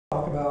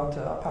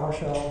about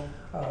PowerShell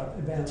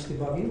Advanced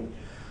Debugging.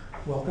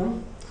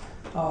 Welcome.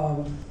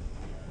 I'm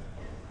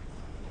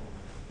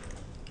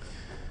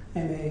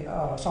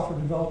a software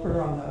developer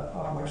on the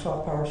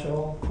Microsoft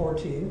PowerShell core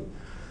team.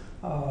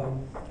 So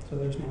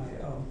there's my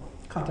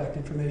contact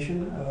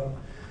information.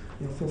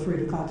 Feel free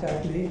to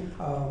contact me.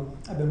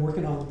 I've been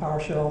working on the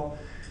PowerShell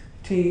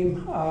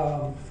team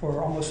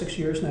for almost 6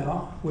 years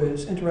now,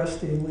 which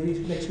interestingly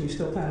makes me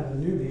still kind of a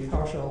newbie.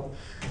 PowerShell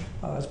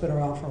has been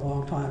around for a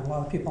long time. A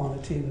lot of people on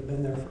the team have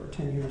been there for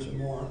 10 years or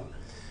more.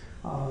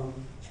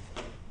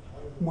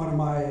 One of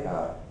my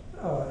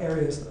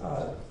areas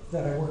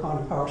that I work on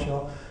in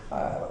PowerShell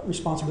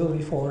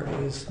responsibility for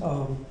is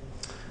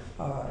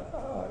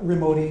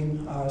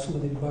remoting some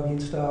of the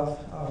debugging stuff,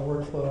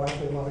 workflow,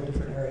 actually a lot of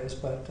different areas,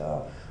 but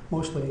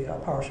mostly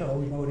PowerShell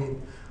remoting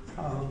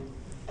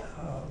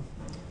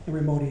and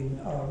remoting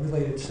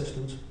related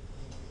systems.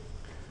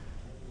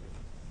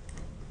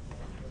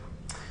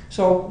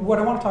 So what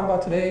I want to talk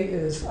about today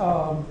is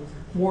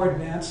more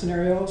advanced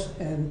scenarios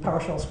in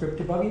PowerShell script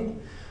debugging.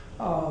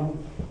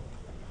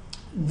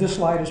 This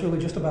slide is really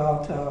just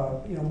about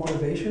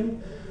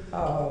motivation.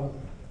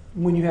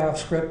 When you have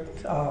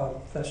script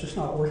that's just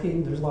not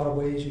working, there's a lot of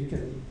ways you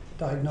can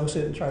diagnose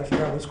it and try to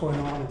figure out what's going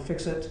on and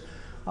fix it.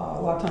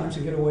 A lot of times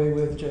you get away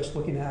with just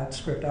looking at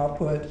script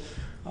output,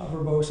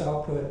 verbose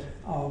output,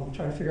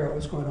 trying to figure out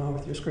what's going on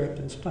with your script,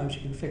 and sometimes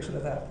you can fix it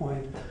at that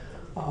point.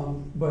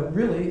 But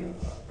really,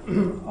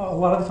 a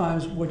lot of the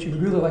times what you'd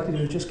really like to do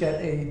is just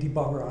get a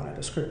debugger on it,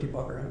 a script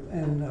debugger.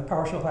 And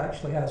PowerShell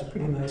actually has a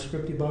pretty nice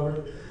script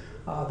debugger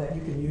that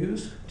you can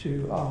use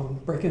to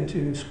break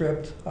into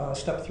script,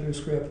 step through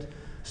script,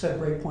 set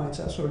breakpoints,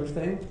 that sort of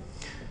thing.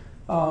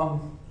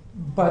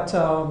 But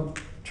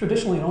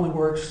traditionally it only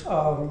works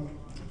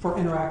for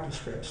interactive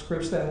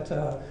scripts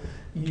that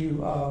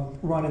you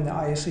run in the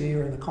ISE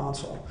or in the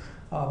console.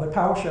 But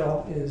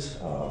PowerShell is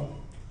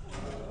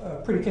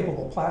a pretty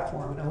capable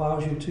platform. It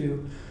allows you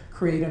to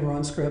create and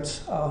run scripts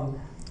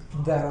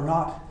that are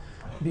not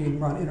being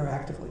run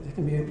interactively. They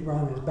can be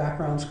run as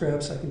background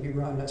scripts. They can be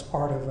run as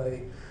part of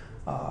a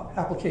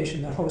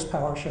application that hosts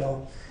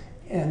PowerShell.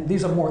 And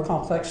these are more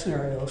complex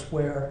scenarios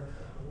where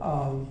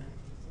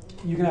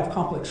you can have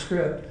complex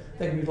script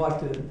that you'd like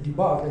to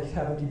debug, that you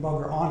have a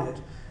debugger on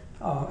it,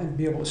 and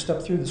be able to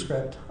step through the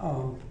script.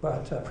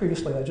 But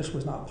previously that just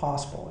was not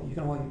possible. You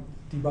can only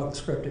debug the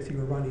script if you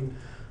were running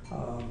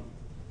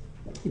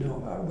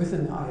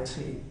within the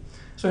ISE.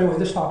 So anyway,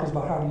 this talk is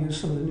about how to use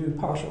some of the new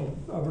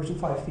PowerShell version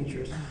 5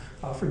 features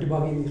for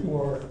debugging these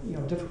more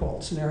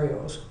difficult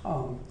scenarios.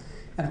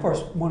 And of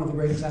course, one of the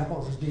great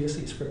examples is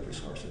DSC script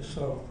resources.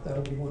 So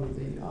that'll be one of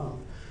the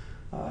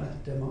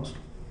demos.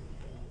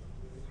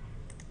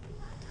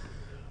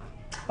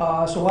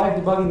 So live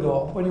debugging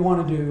goal. What do you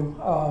want to do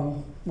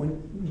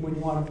when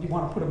you want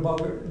to put a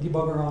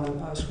debugger on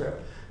a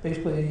script?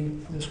 Basically,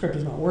 the script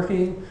is not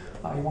working.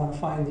 You want to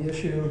find the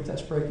issue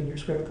that's breaking your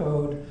script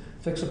code,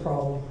 fix the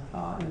problem,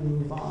 and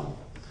move on.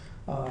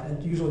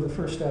 And usually the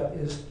first step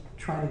is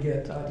trying to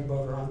get a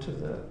debugger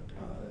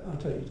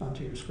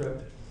onto your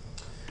script.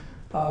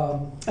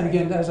 And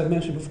again, as I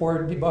mentioned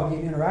before,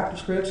 debugging interactive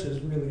scripts is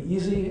really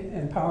easy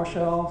in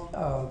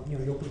PowerShell.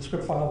 You open the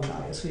script file in the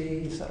ISE,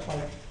 you set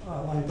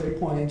line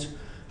breakpoints,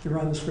 you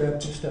run the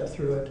script, you step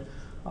through it,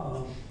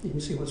 you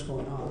can see what's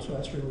going on, so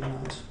that's really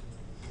nice.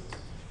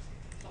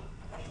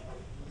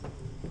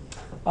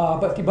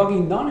 But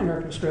debugging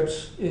non-interactive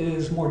scripts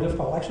is more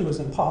difficult. Actually, it was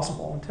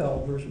impossible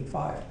until version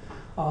 5.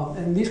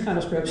 And these kind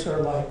of scripts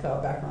are like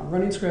background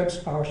running scripts.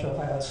 PowerShell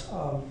has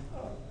a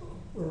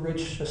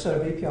rich set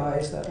of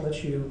APIs that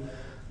lets you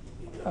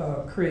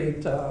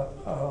create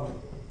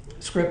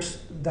scripts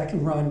that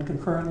can run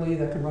concurrently,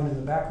 that can run in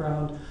the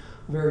background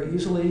very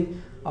easily.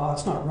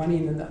 It's not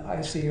running in the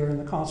IC or in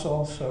the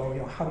console,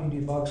 so how do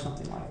you debug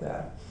something like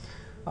that?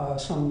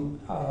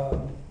 Some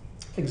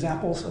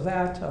examples of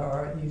that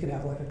are you can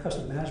have like a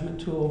custom management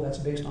tool that's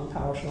based on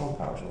PowerShell and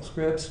PowerShell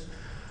scripts.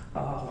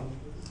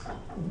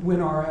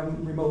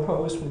 WinRM remote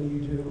host, when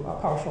you do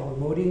PowerShell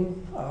remoting,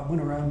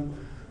 WinRM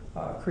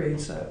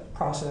creates a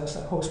process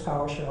that hosts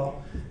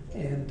PowerShell,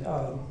 and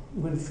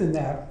within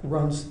that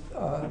runs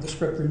the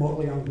script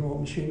remotely on a remote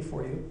machine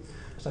for you.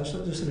 So that's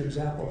just an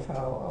example of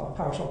how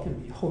PowerShell can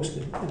be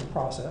hosted in the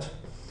process.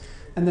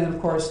 And then, of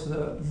course,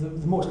 the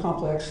most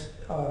complex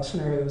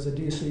scenario is the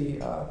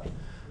DSC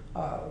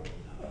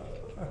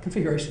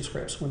configuration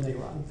scripts when they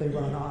run. They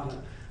run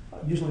on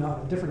usually on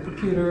a different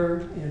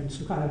computer in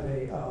some kind of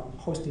a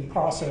hosting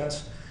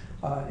process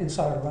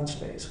inside a run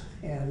space.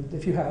 And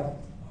if you have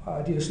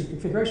a DSC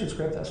configuration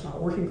script that's not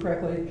working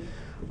correctly,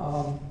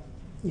 how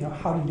do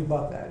you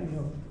debug that?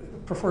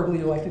 Preferably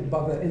you like to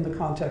debug that in the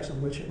context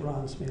in which it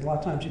runs. I mean, a lot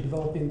of times you're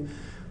developing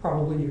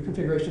probably your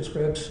configuration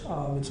scripts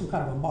in some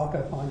kind of a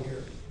mock-up on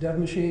your dev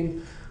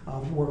machine.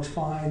 It works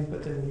fine,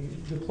 but then when you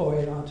deploy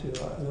it onto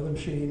another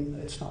machine,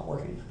 it's not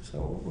working. So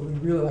what we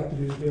really like to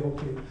do is be able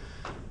to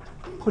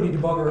put a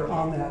debugger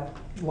on that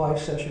live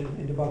session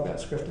and debug that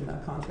script in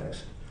that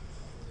context.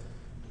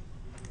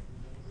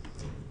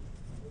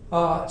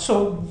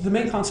 So the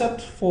main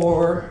concept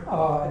for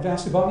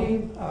advanced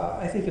debugging,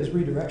 I think, is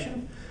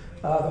redirection.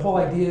 The whole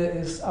idea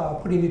is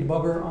putting the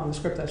debugger on the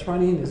script that's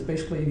running. Is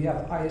basically you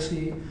have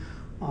ISE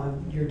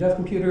on your dev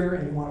computer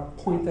and you want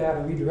to point that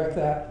or redirect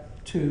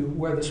that to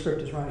where the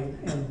script is running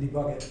and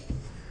debug it.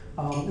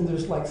 And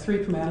there's like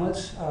 3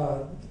 commandlets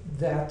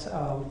that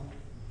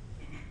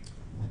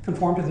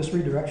conform to this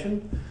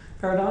redirection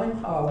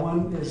paradigm.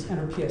 One is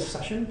enter PS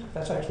session.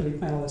 That's actually a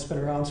commandlet that's been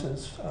around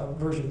since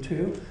version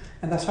 2.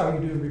 And that's how you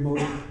do remote,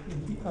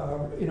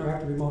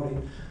 interactive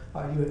remoting.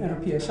 You would enter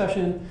PS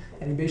session,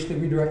 and you're basically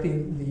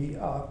redirecting the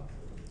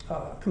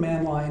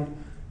command line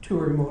to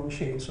a remote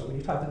machine. So when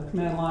you type in the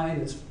command line,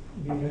 it's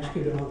being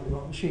executed on the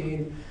remote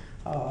machine.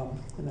 And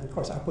then, of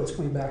course, output's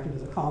coming back into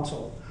the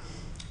console.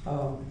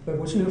 But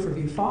what's new for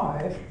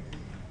V5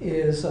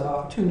 is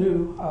 2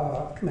 new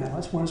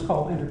commandlets. One is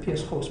called enter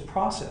PS host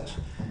process.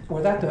 And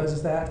what that does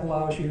is that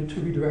allows you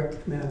to redirect the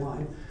command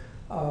line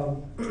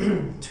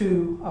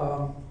to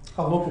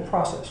a local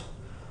process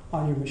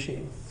on your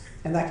machine.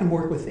 And that can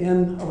work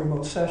within a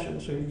remote session.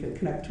 So you can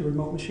connect to a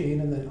remote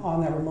machine, and then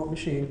on that remote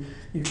machine,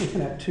 you can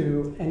connect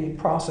to any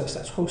process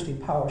that's hosting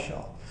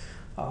PowerShell.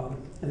 And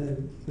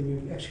then when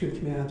you execute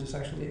commands, it's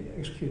actually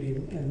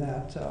executing in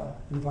that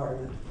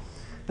environment.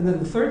 And then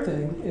the third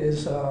thing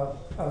is a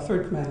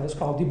third command that's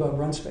called debug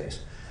run space.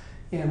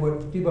 And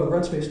what debug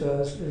run space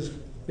does is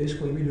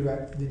basically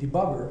redirect the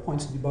debugger,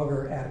 points the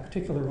debugger at a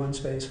particular run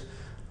space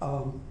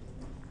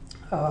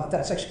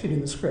that's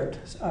executing the script.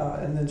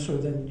 And then so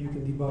then you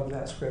can debug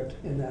that script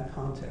in that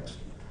context.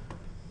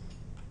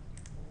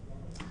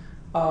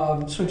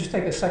 So just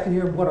take a second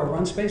here, what are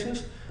run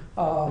spaces?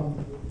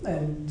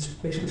 And this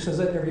basically says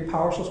that every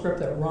PowerShell script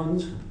that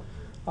runs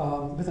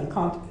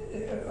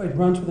it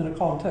runs within a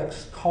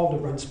context called a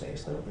run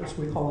space. That's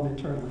what we call them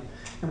internally.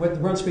 And what the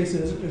run space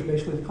is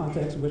basically the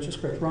context in which a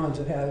script runs.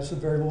 It has the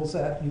variables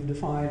that you've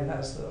defined, it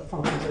has the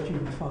functions that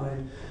you've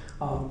defined,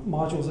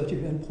 modules that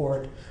you've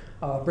import,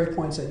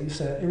 breakpoints that you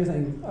set.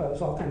 Everything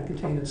is all kind of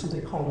contained in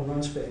something called a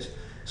run space.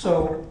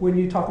 So when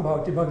you talk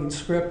about debugging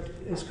script,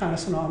 it's kind of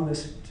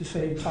synonymous to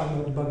say you're talking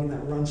about debugging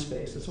that run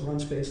space. It's a run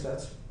space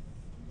that's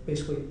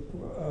basically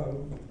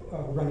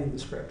running the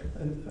script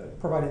and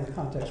providing the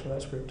context for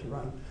that script to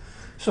run.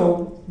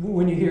 So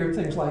when you hear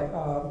things like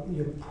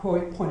you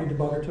point a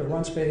debugger to a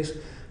run space,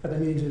 what that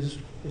means is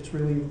it's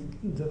really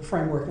the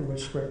framework in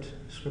which script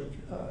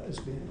is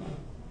being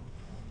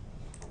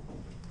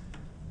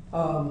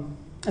run.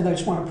 And I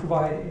just want to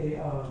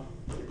provide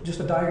just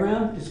a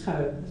diagram, just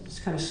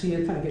kind of see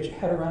it, kind of get your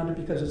head around it,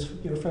 because it's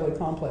fairly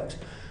complex.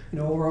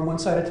 Over on one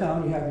side of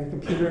town, you have your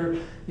computer,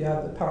 you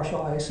have the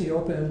PowerShell ISE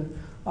open,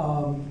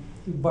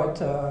 but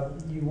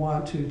you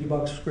want to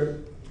debug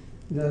script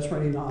that's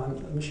running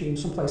on a machine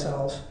someplace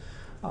else.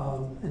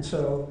 And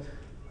so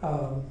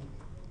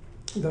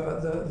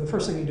the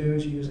first thing you do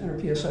is you use enter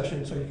PS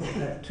session, so you can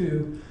connect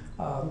to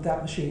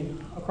that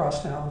machine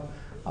across town.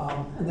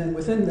 And then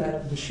within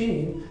that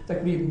machine, there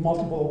can be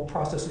multiple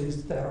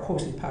processes that are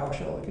hosting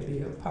PowerShell. It could be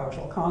a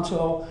PowerShell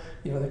console.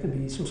 There can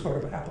be some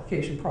sort of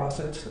application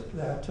process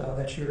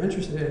that you're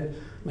interested in,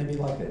 maybe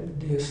like a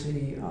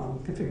DSC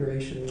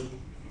configuration,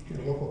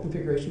 local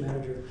configuration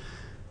manager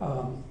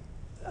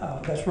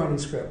that's running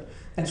script.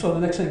 And so the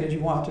next thing is you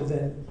want to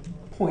then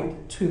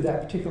point to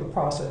that particular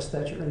process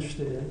that you're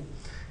interested in,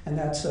 and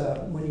that's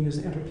when you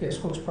use the enter PS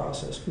host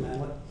process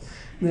commandlet.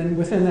 And then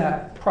within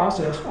that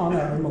process, on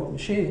that remote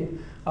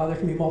machine, there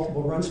can be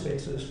multiple run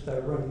spaces that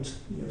are running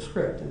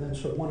script. And then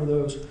so one of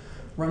those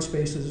run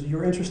spaces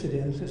you're interested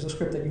in is a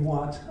script that you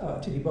want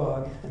to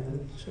debug. And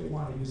then so you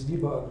want to use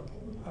debug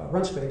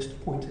run space to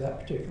point to that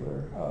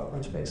particular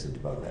run space and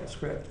debug that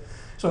script.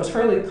 So it's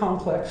fairly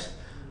complex.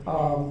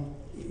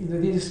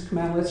 These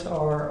commandlets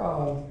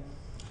are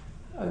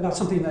not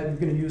something that you're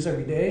going to use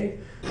every day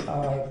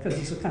because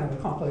it's a kind of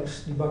a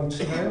complex debugging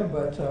scenario,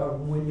 but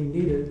when you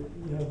need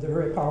it, they're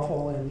very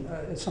powerful, and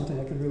it's something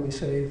that can really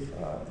save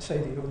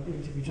you.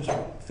 If you're just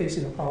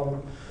facing a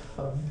problem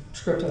of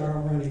scripts that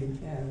aren't running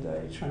and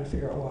you're trying to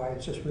figure out why,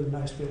 it's just really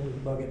nice to be able to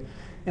debug it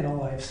in a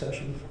live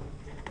session.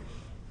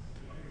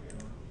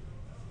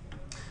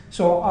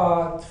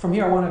 So from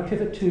here, I want to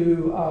pivot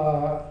to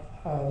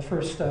the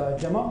first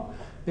demo.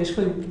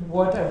 Basically,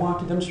 what I want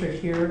to demonstrate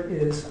here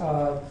is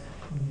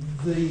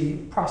the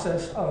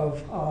process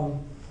of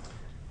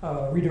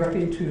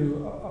redirecting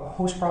to a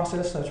host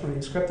process that's running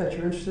a script that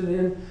you're interested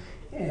in,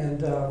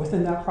 and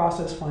within that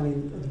process,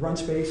 finding the run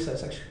space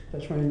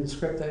that's running the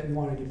script that you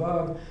want to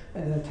debug,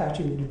 and then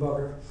attaching the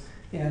debugger.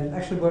 And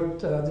actually, what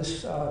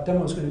this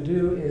demo is going to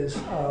do is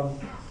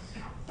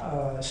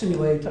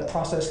simulate a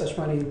process that's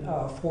running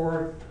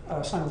 4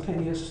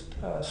 simultaneous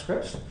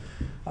scripts.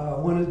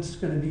 One is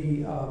going to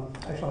be,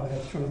 actually I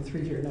have running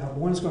 3 here now, but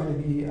one is going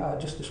to be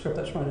just a script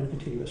that's running a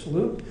continuous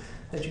loop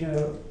that you're going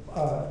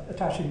to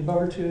attach a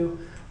debugger to.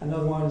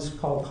 Another one is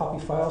called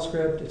copy file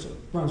script. It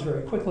runs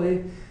very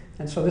quickly.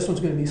 And so this one's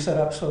going to be set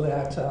up so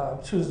that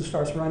as soon as it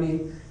starts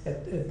running,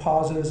 it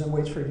pauses and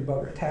waits for your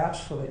debugger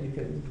attached so that you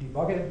can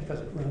debug it,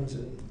 because it runs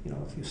in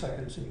a few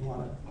seconds and you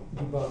want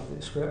to debug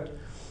the script.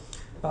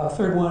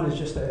 Third one is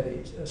just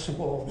a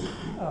simple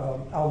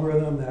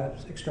algorithm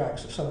that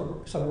extracts a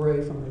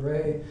subarray from an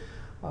array.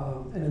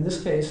 And in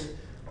this case,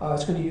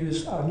 it's going to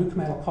use a new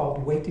command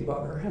called wait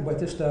debugger. And what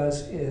this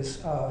does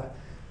is a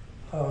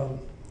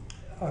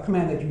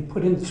command that you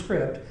put into the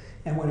script,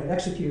 and when it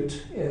executes,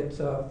 it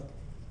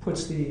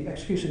puts the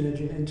execution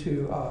engine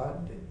into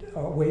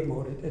wait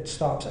mode. It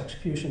stops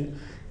execution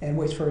and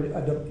waits for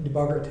a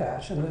debugger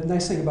attached. And the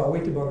nice thing about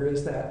wait debugger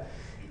is that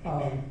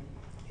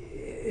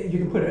you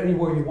can put it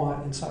anywhere you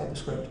want inside the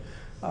script.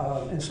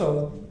 And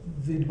so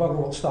the debugger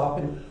will stop,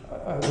 and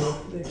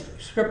the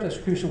script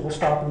execution will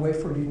stop and wait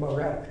for a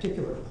debugger at a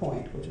particular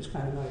point, which is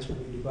kind of nice when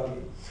you're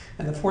debugging.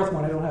 And the fourth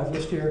one I don't have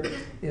listed here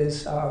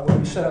is when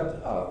you set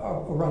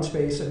up a run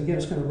space, and again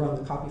it's going to run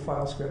the copy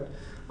file script.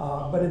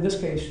 But in this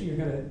case, you're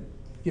going to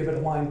give it a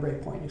line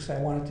breakpoint. You say,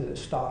 I want it to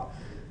stop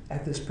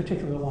at this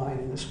particular line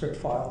in the script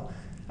file,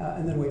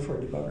 and then wait for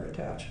a debugger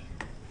attach.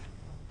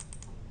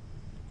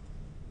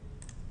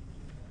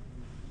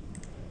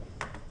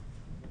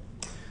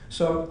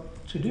 So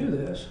to do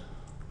this,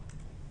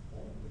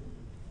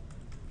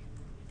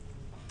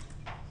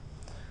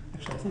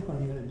 actually I think what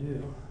I'm going to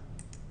do,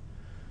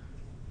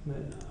 I'm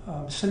going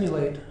to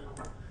simulate,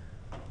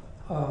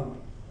 and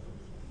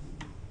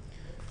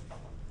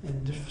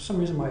for some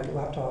reason my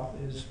laptop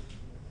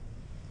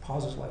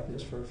pauses like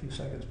this for a few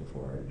seconds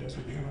before it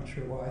doesn't. I'm not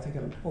sure why. I think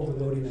I'm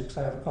overloading it because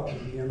I have a couple of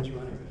VMs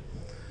running.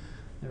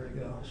 There we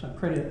go. So I'm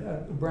creating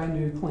a brand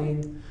new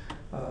clean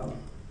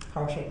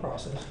PowerShell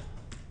process.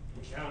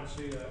 I don't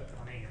see that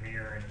on your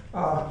mirror.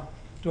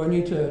 Do I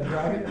need to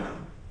drag it?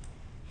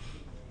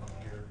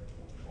 Here,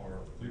 or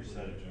we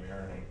set it to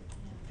mirror and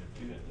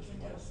do that this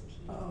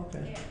way.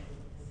 Okay.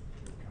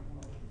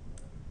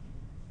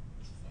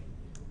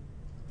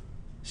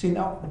 See,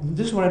 now,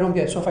 this is what I don't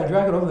get. So if I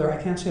drag it over there,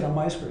 I can't see it on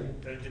my screen.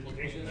 The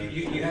duplication.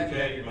 You have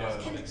to add your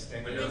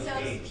extend Windows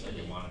page P.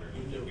 like a monitor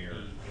to the mirror.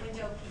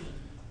 Window P.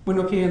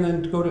 Window key and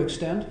then go to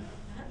extend.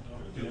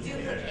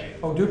 Duplicate.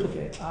 Oh,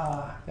 duplicate.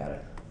 Got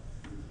it.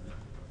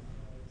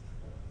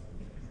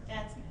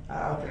 That's it.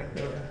 Okay.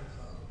 There we go.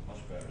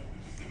 Much better.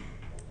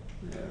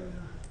 There we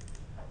go.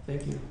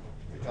 Thank you.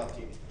 Good job,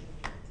 team.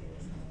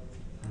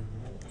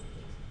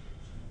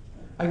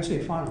 I can see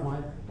it fine on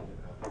mine.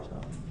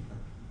 So,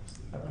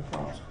 I have no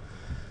problems.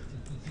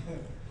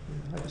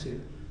 I can see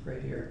it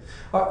right here.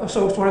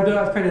 So what I've done,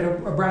 I've created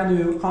a brand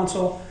new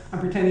console. I'm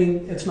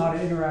pretending it's not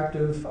an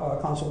interactive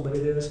console, but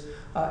it is.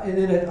 And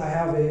in it, I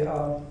have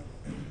a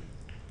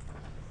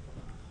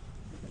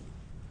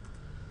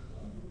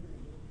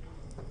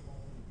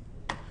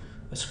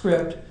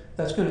script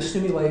that's going to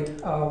simulate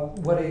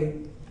what a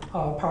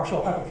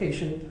PowerShell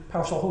application,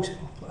 PowerShell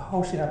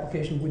hosting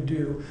application would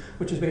do,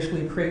 which is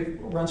basically create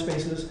run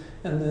spaces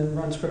and then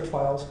run script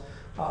files.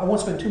 I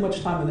won't spend too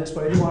much time on this,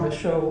 but I do want to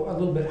show a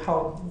little bit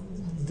how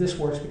this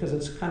works because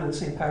it's kind of the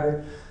same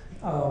pattern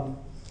over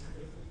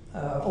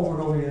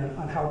and over again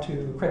on how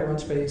to create a run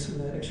space and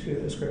then execute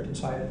a script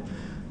inside it.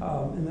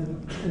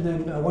 And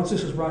then once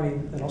this is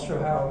running, then I'll show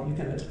how you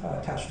can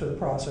attach to the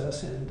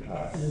process and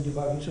then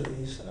debug each of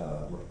these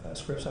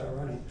scripts that are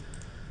running.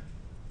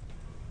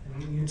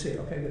 And you can see it.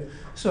 Okay, good.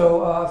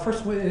 So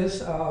first one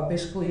is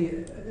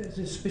basically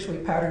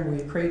a pattern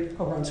where you create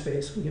a run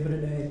space, we give it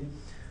a name.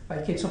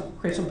 Create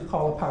something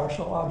called a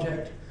PowerShell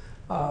object.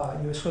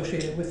 You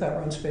associate it with that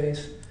run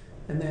space,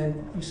 and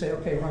then you say,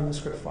 okay, run the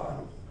script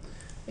file.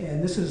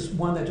 And this is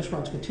one that just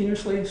runs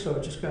continuously, so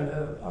it's just going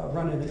to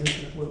run in an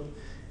infinite loop.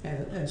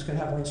 And it's going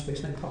to have a run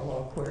space name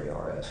called query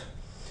RS.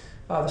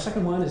 The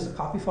second one is the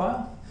copy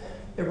file.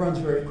 It runs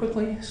very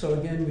quickly, so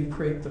again, we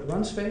create the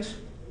run space.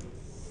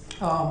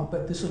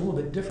 But this is a little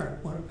bit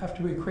different.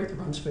 After we create the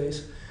run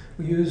space,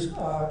 we use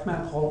a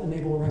command called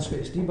enable run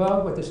space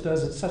debug. What this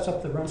does, it sets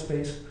up the run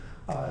space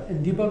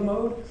in debug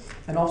mode,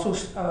 and also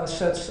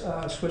sets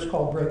a switch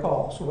called break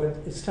all. So what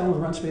it's telling the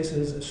run space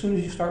is, as soon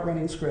as you start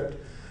running the script,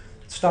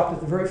 stop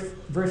at the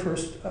very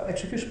first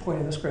execution point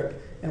in the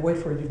script and wait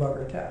for a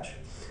debugger attach.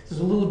 This is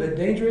a little bit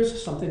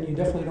dangerous, something you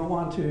definitely don't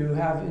want to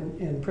have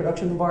in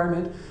production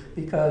environment,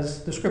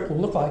 because the script will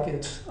look like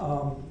it's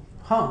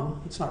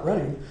hung, it's not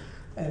running,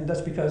 and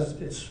that's because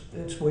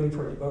it's waiting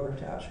for a debugger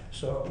attach.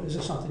 So this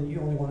is something you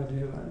only want to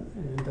do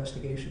in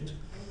investigations.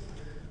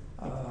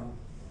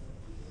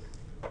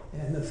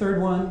 And the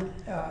third one,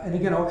 and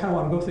again, I kind of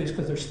want to go through these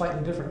because they're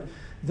slightly different.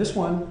 This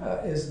one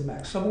is the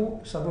max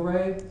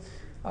subarray.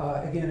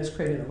 Again, it's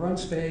creating a run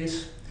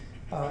space,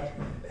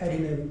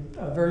 adding in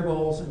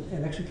variables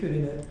and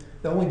executing it.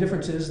 The only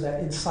difference is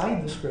that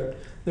inside the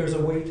script, there's a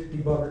wait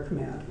debugger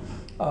command.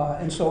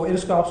 And so it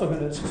is also going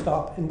to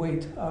stop and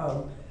wait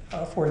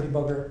for a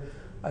debugger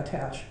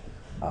attach.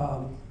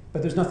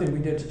 But there's nothing we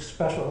did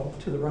special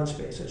to the run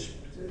space.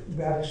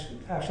 That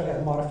actually had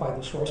to modify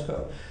the source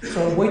code.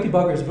 So wait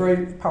debugger is a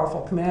very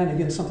powerful command.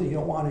 Again, something you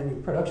don't want in your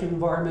production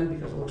environment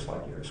because it looks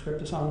like your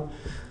script is hung.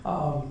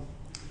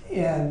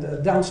 And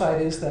the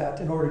downside is that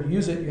in order to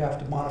use it, you have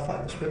to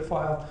modify the script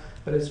file.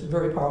 But it's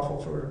very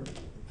powerful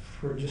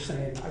for just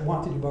saying, I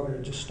want the debugger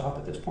to just stop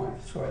at this point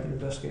so I can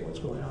investigate what's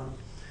going on.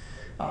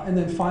 And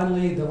then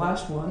finally, the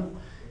last one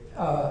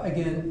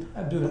Again,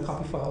 I'm doing a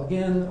copy file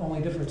again. The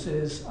only difference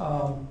is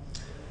I'm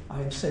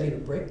setting a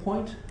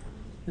breakpoint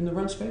in the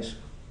run space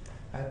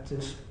at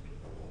this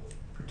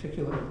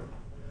particular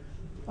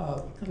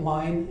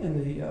line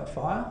in the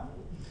file.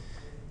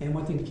 And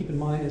one thing to keep in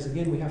mind is,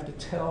 again, we have to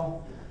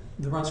tell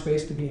the run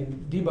space to be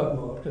in debug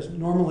mode, because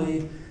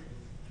normally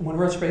when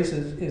run space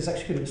is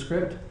executing a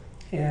script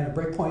and a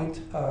breakpoint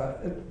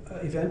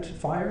event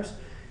fires,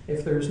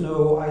 if there's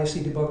no ISE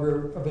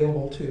debugger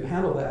available to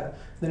handle that,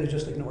 then it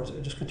just ignores it.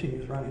 It just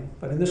continues running.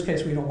 But in this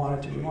case, we don't want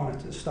it to. We want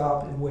it to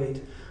stop and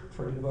wait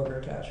for a debugger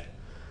attach.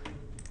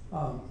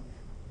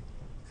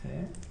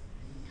 Okay.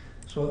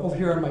 So over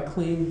here on my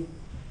clean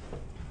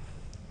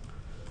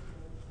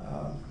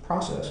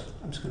process,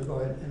 I'm just going to go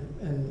ahead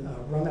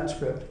and run that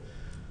script.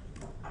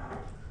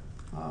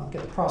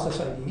 Get the process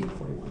ID,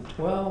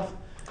 4112.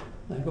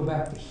 Then go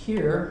back to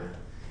here,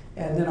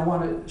 and then I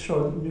want to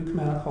show a new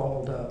command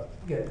called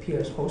get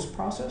PS host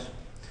process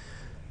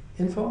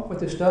info. What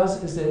this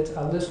does is it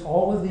lists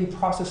all of the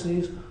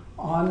processes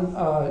on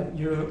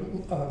your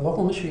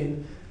local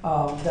machine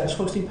that is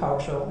hosting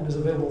PowerShell and is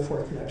available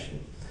for a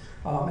connection.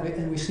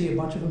 And we see a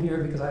bunch of them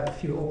here because I have a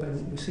few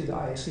open. We see the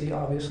ISE,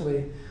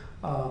 obviously.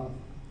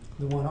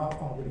 The one I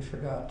already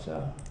forgot.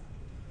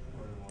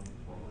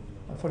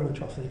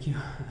 4112, thank you.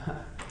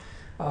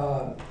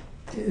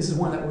 This is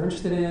one that we're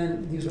interested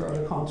in. These are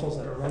other consoles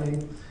that are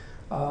running.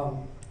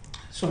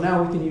 So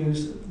now we can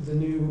use the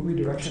new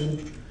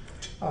redirection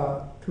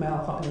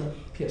command in the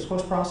PS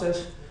host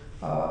process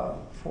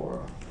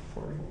for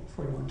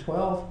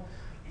 4112.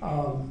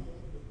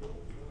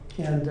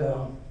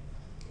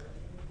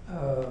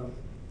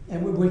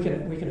 And we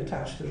can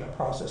attach to that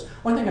process.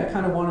 One thing I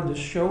kind of wanted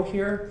to show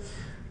here,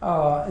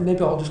 and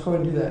maybe I'll just go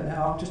ahead and do that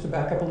now, just to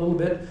back up a little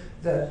bit,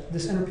 that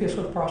this enter PS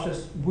host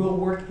process will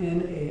work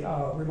in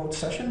a remote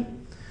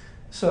session.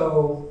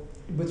 So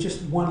with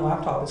just one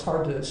laptop, it's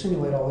hard to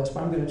simulate all this,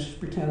 but I'm going to just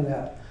pretend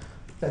that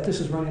this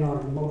is running on a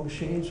remote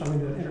machine. So I'm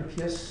going to do an enter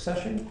PS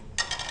session.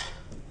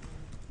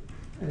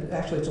 And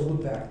actually, it's a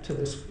loopback to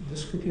this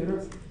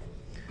computer.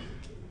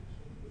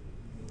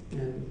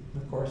 And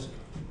of course,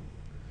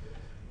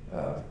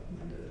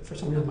 for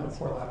some reason, my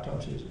 4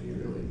 laptops seems to be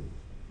really,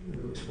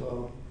 really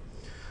slow.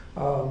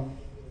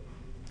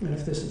 And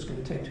if this is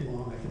going to take too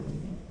long, I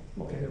can,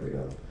 okay, there we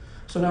go.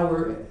 So now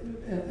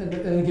and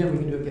again, we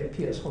can do a get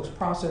PS host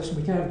process.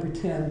 We kind of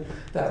pretend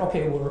that,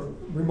 okay, we're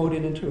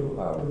remoting into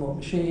a remote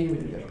machine. We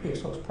do get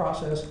PS host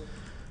process.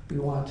 We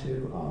want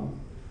to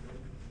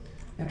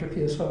enter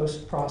PS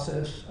host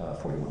process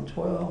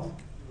 4112.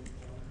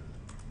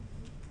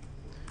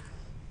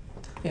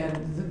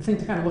 And the thing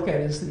to kind of look at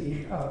is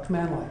the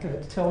command line.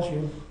 It tells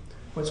you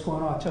what's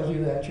going on. It tells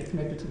you that you're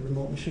connected to the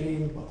remote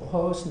machine, local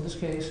host in this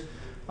case.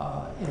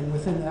 And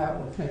within that,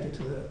 we're connected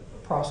to the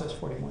process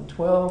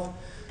 4112.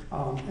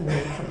 And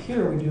then from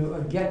here, we do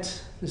a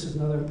get. This is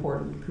another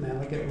important command,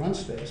 like get run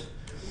space.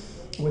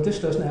 What this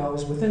does now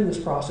is within this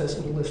process,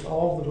 it will list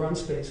all of the run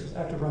spaces,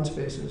 active run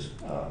spaces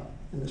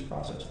in this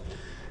process.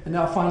 And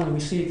now finally, we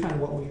see kind of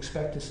what we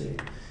expect to see.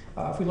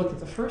 If we look at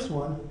the first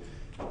one,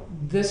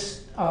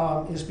 this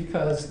is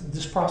because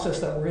this process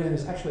that we're in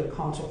is actually a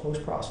console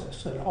host process.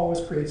 So it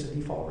always creates a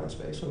default run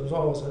space. So there's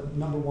always a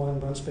number 1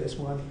 run space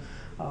 1.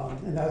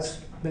 And that's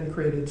been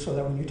created so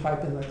that when you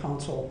type in the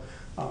console,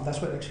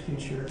 that's what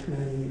executes your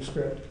command in your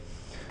script.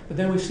 But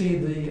then we see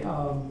the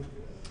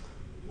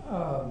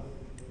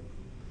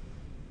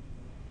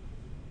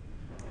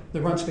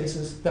run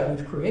spaces that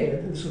we've created,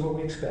 and this is what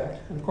we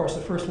expect. And of course,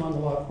 the first one, the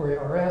log query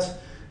RS,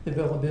 the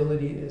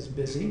availability is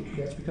busy.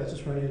 That's because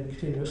it's running in a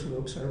continuous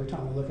loop, so every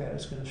time we look at it,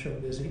 it's going to show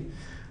busy.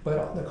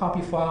 But the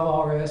copy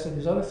file RS and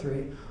these other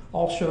 3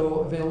 all show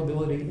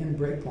availability in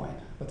breakpoint.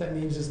 What that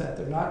means is that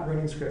they're not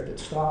running script,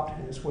 it's stopped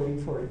and it's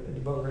waiting for a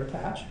debugger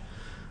attach.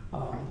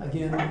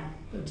 Again,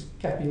 you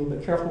have to be a little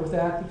bit careful with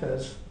that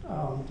because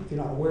if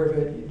you're not aware of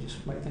it, you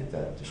just might think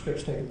that the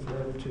script's taking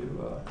forever to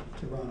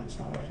run. It's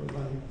not actually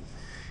running.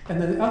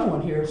 And then the other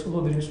one here is a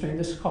little bit interesting.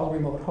 This is called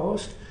remote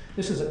host.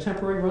 This is a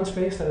temporary run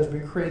space that has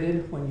been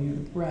created when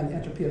you run the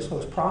enter PS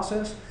host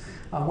process.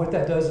 What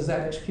that does is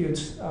that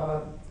executes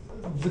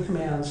the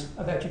commands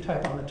that you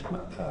type on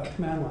the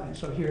command line.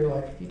 So here,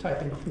 like if you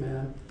type in a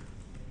command,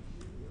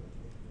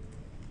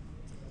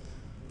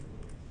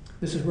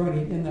 this is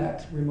running in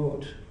that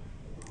remote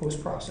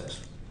host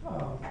process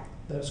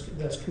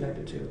that's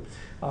connected to.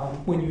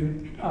 When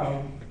you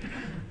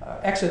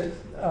exit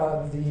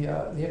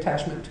the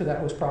attachment to that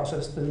host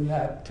process, then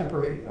that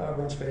temporary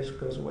run space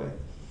goes away.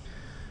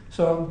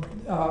 So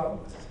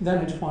then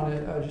I just want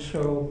to just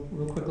show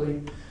real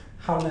quickly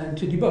how then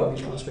to debug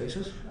these run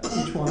spaces.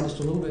 Each one is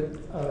a little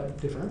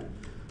bit different.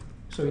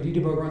 So you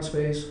debug run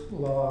space,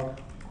 log,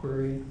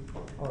 query,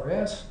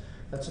 RS.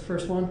 That's the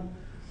first one.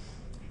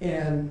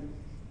 And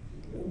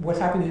what's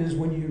happening is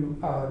when you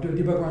do a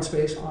debug run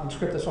space on a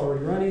script that's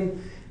already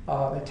running,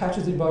 it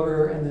attaches the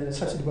debugger and then it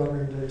sets the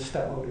debugger into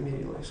step mode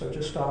immediately. So it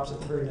just stops at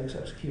the very next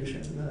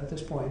execution. And then at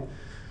this point,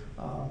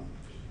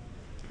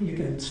 you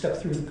can step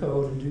through the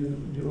code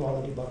and do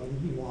all the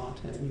debugging you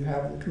want. And you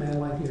have the command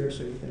line here,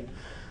 so you can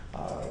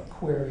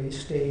query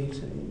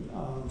state and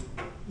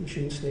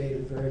machine state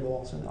and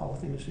variables and all the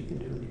things you can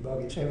do in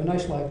debugging. So you have a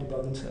nice live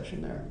debugging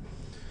session there.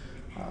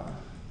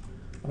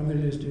 What I'm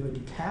going to do is do a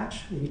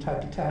detach. When you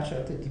type detach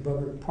at the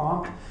debugger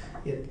prompt,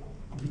 it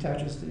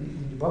detaches the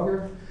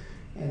debugger.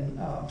 And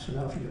so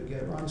now if you go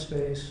get run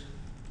space,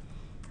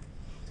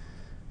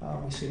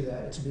 we see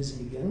that it's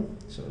busy again.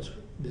 So it's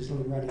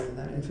busily running in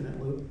that infinite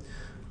loop.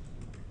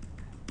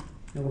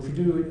 Now if you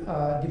do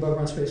debug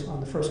run space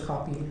on the first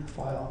copy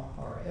file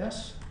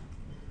rs,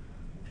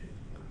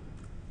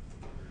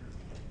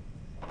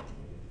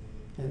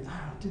 and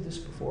I did this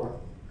before.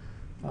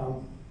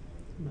 I'm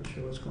not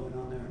sure what's going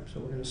on there, so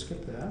we're going to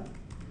skip that.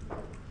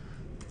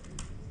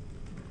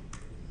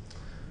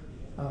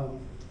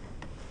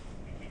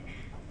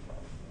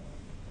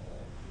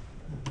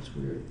 That's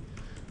weird.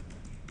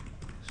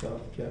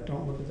 So yeah,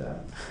 don't look at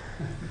that.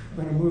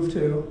 We're going to move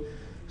to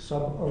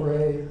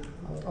subarray.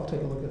 I'll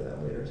take a look at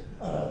that later.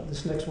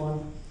 This next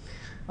one.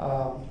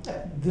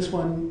 This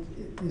one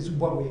is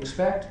what we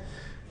expect.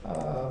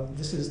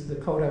 This is the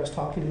code I was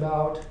talking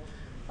about.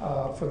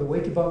 For the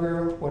wait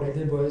debugger, what I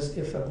did was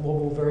if a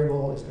global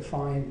variable is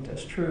defined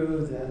as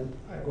true, then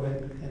I go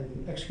ahead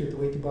and execute the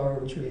wait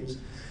debugger, which means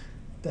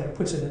that it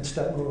puts it in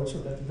step mode so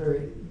that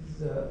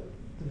the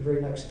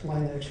very next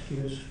line that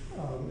executes,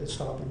 it's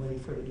stopped and waiting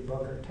for the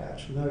debugger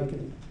attached. So now you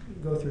can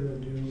go through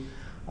and do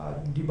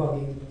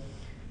debugging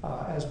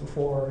as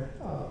before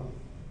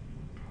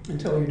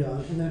until you're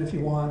done. And then if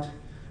you want,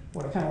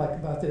 what I kind of like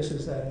about this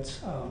is that it's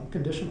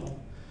conditional.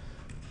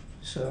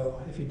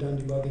 So if you're done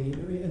debugging,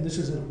 and this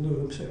isn't a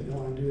loop, so if you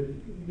want to do it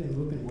in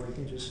looping where you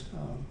can just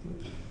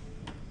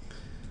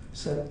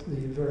set the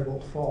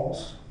variable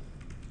false.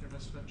 You're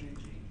missing a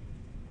GG.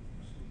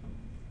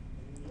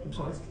 I'm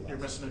sorry? You're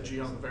missing a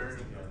G on the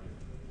variable.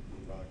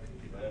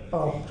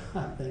 Oh,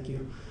 thank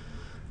you.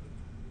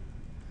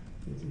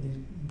 These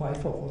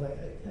bifocals,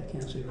 I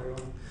can't see very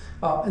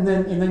well. And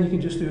then you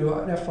can just do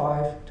an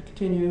F5 to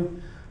continue.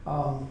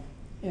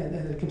 And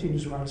it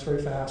continues to run. It's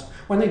very fast.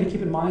 One thing to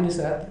keep in mind is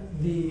that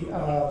the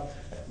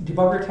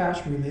debugger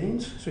attached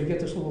remains. So you get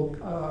this little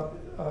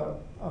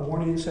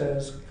warning that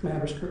says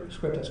command or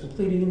script has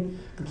completed,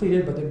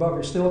 but the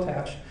debugger is still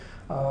attached.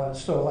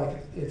 So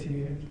like if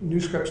your new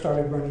script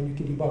started running, you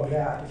can debug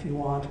that if you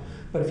want.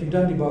 But if you're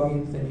done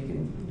debugging, then you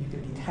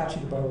can detach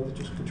the debugger with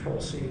just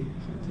Control C. So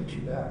it takes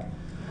you back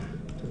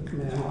to the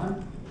command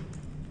line.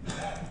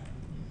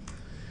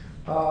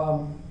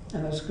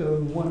 And let's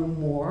go one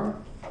more.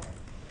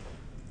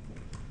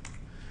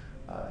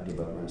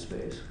 Debug run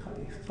space,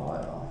 copy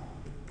file.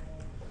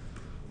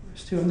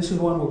 There's two, and this is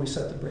one where we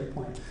set the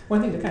breakpoint.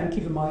 One thing to kind of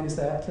keep in mind is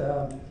that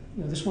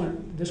this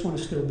one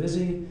is still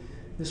busy.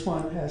 This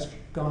one has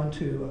gone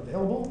to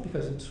available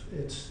because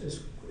it's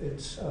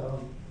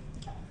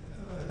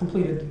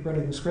completed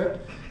running the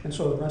script, and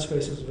so the run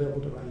space is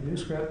available to run a new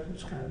script.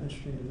 It's kind of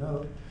interesting to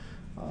note.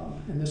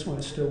 And this one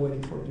is still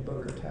waiting for a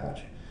debugger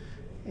attach.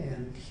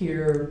 And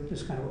here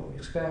is kind of what we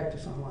expect.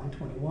 It's on line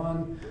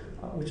 21,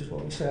 which is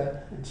what we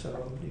set, and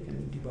so you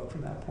can debug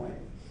from that point.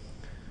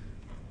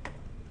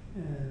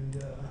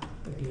 And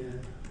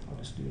again, I'll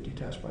just do a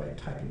detach by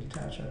typing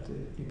detach at the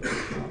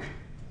debugger prompt.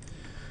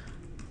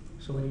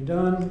 So when you're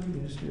done, you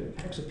can just do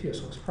exit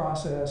PSOS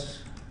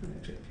process,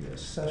 exit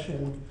PS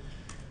session,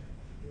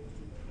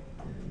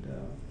 and I don't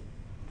know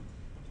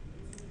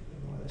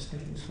why that's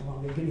taking so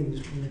long. We're getting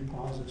these weird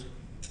pauses.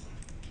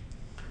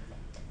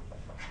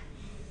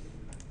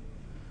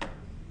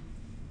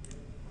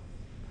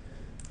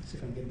 See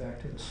if I can get back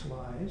to the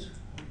slides.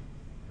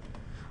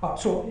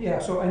 So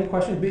any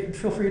questions,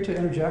 feel free to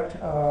interject.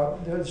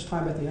 There's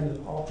time at the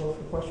end also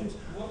for questions.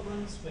 What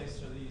run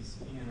space are these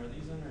in? Are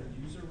these under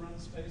user run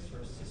space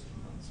or system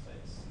run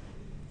space?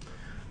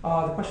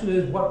 The question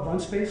is what run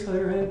space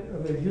they're in, are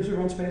they user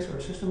run space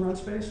or system run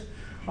space?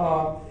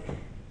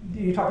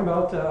 You're talking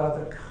about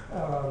the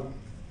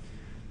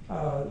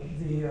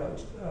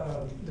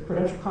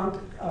credential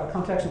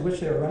context in which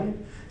they are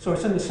running. So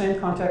it's in the same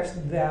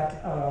context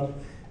that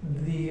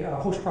the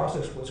host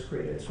process was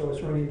created, so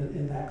it's running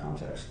in that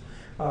context.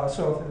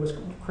 So if it was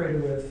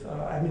created with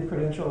admin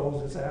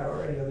credentials, it's that,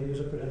 or any other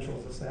user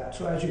credentials, it's that.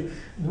 So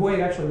the way it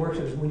actually works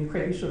is when you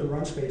create each of the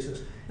run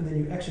spaces, and then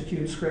you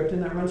execute script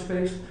in that run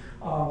space,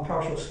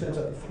 PowerShell spins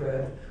up a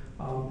thread,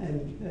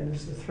 and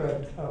it's the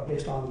thread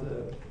based on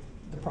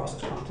the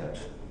process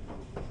context.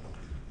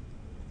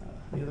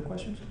 Any other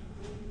questions?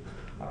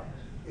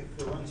 If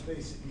the run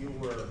space you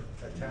were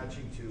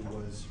attaching to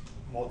was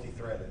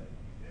multi-threaded,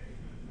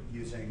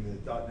 using the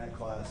 .NET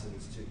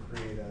classes to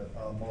create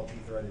a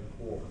multi-threaded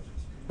core,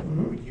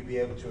 would you be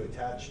able to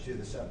attach to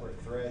the separate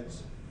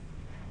threads?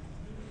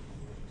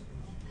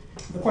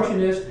 The question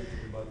is,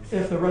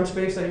 if the run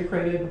space that you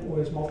created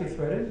was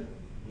multi-threaded,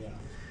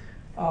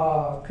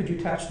 could you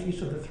attach to each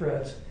of the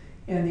threads?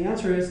 And the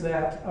answer is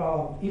that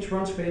each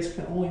run space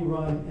can only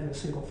run in a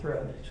single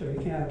thread, so you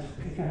can't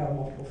have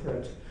multiple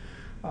threads.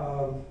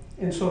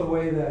 And so the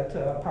way that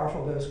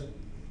PowerShell does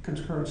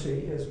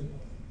concurrency is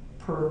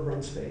per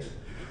run space.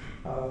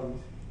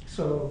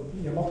 So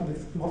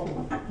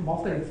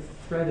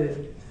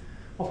multi-threaded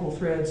multiple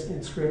threads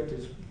in script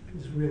is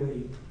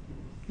really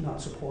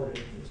not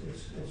supported.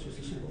 It's just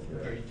a single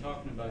Are thread. you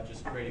talking about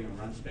just creating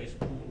a run space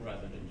pool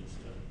rather than just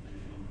an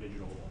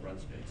individual run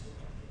space?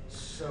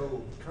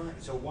 So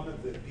one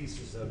of the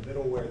pieces of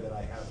middleware that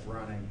I have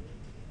running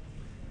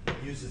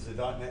uses the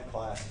 .NET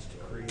classes to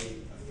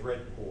create a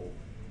thread pool,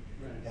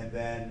 Right. and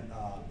then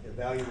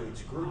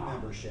evaluates group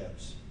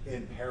memberships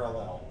in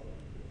parallel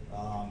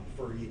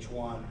for each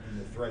one in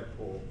the thread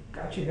pool.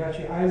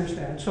 Gotcha, I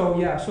understand. So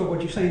yeah, so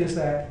what you're saying is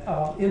that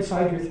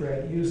inside your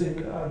thread, using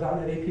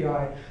 .NET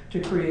API to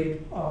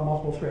create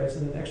multiple threads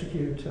and then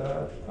execute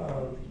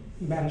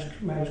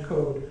managed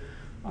code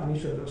on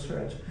each of those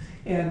threads.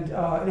 And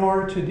in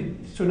order to,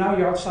 so now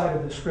you're outside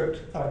of the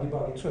script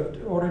debugging. So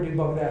in order to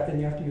debug that, then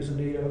you have to use a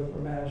native or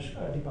managed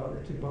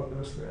debugger to debug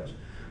those threads.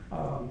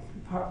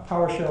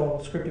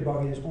 PowerShell script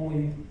debugging is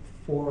only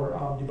for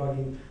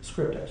debugging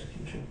script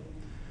execution.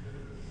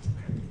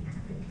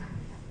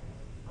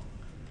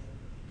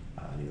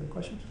 Any other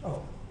questions?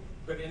 Oh.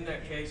 But in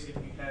that case, if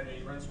you had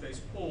a run space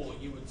pool,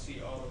 you would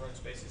see all the run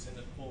spaces in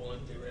the pool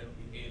and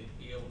theoretically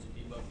be able to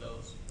debug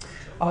those.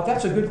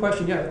 That's a good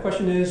question. Yeah, the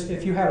question is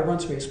if you had a run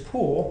space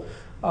pool,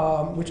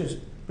 which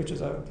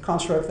is a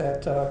construct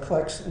that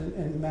collects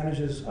and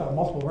manages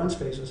multiple run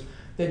spaces,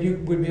 that you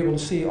would be able to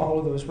see all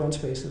of those run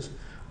spaces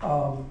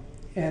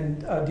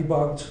and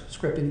debugged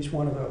script in each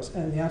one of those.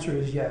 And the answer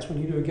is yes.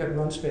 When you do a get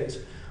run space,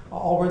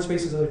 all run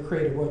spaces that are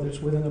created, whether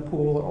it's within the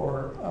pool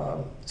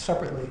or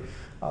separately,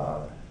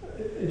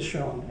 is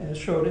shown. And it's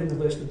showed in the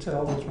list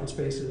until those run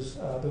spaces,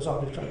 those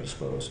objects are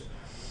disposed.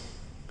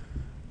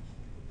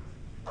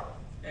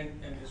 And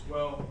as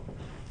well,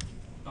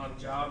 on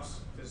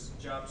jobs, because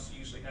jobs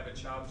usually have a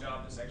job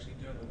that's actually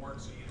doing the work,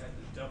 so you have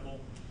to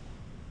double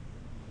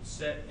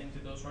set into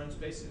those run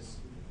spaces.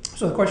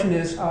 So the question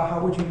is, how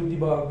would you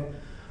debug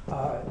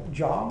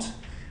jobs?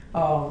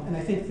 And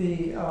I think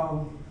the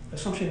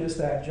assumption is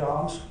that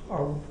jobs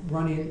are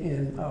running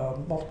in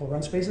multiple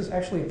run spaces.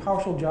 Actually,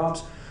 PowerShell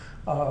jobs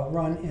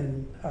run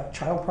in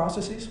child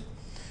processes.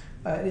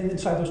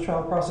 Inside those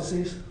child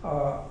processes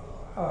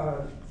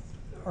are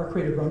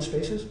created run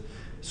spaces.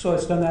 So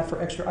it's done that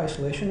for extra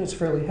isolation. It's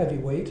fairly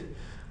heavyweight.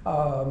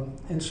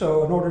 And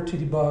so in order to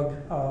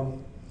debug,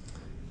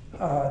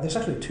 there's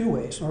actually two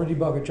ways. In order to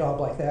debug a job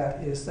like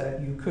that is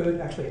that you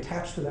could actually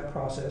attach to that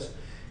process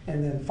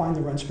and then find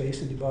the run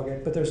space and debug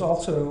it. But there's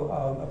also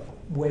a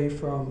way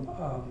from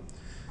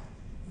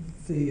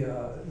the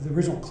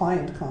original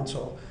client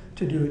console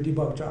to do a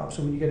debug job.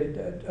 So when you get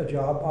a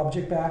job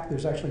object back,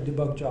 there's actually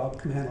debug job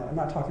command line. I'm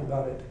not talking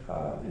about it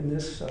in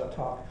this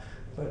talk,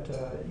 but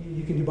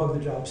you can debug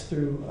the jobs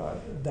through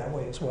that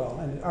way as well.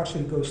 And it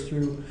actually goes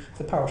through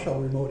the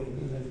PowerShell remoting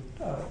and then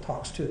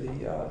talks to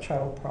the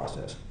child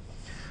process.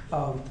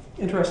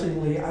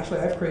 Interestingly, actually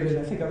I've created,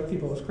 I think other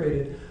people have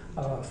created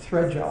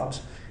thread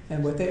jobs,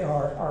 and what they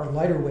are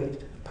lighter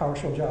weight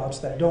PowerShell jobs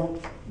that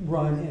don't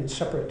run in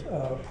separate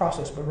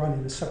process, but run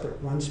in a separate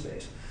run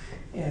space.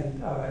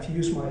 And if you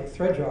use my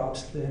thread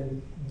jobs,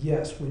 then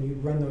yes, when you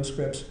run those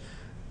scripts,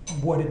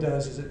 what it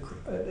does is it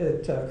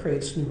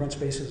creates new run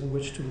spaces in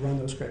which to run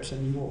those scripts,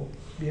 and you will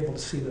be able to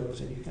see those,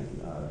 and you can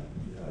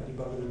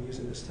debug them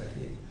using this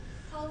technique.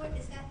 Hollywood,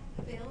 is that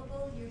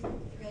available, your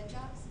thread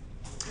jobs?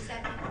 Is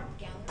that in a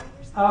gallery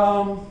or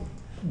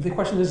something? The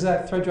question is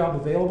that thread job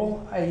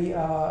available?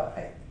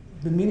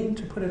 I've been meaning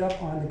to put it up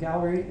on the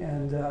gallery,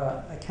 and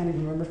I can't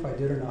even remember if I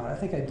did or not. I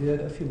think I did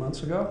a few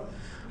months ago,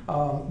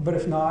 but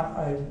if not,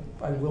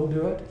 I will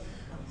do it.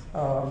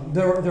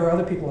 There are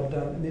other people have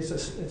done, and it's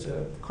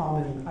a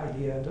common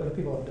idea, and other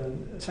people have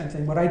done the same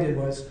thing. What I did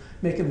was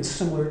make them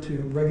similar to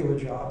regular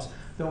jobs.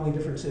 The only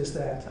difference is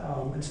that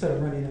instead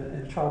of running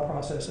in a child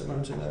process, it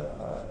runs in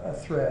a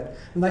thread.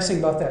 The nice thing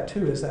about that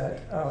too is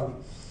that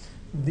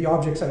the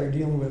objects that you're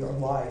dealing with are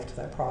live to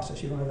that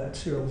process. You don't have that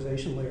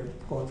serialization layer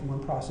going from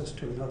one process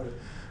to another.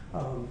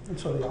 And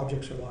so the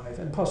objects are live.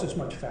 And plus it's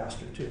much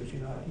faster too. You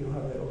don't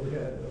have that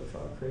overhead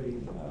of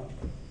creating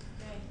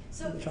Right.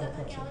 So the is child that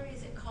the process. gallery,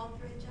 is it called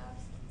thread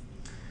jobs?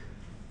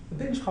 The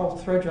thing is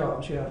called thread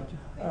jobs, yeah.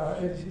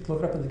 Look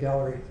it up in the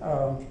gallery.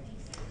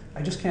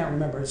 I just can't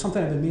remember. It's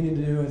something I've been meaning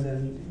to do, and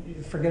then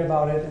you forget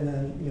about it, and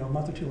then a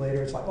month or two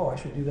later, it's like, oh, I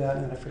should do that,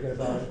 and then I forget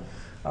about it.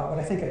 But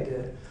I think I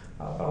did.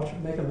 But I'll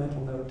make a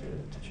mental note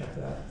to check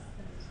that.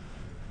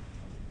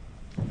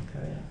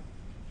 Okay.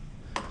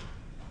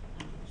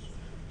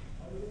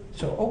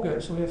 So, oh,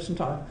 good. So we have some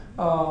time.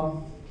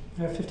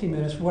 We have 15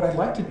 minutes. What I'd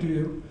like to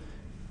do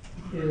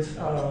is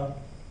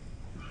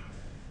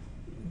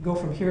go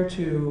from here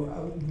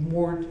to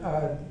more,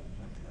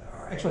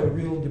 actually a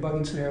real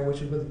debugging scenario,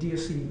 which is with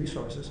DSC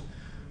resources.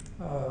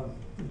 Let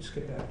me just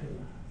get back to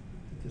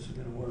if this is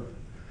going to work.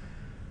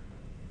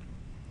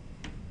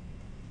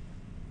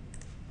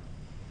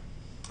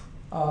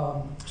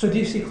 So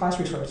DSC class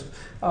resources.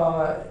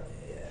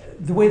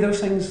 The way those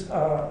things,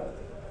 or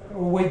the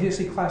way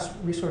DSC class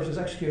resources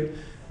execute,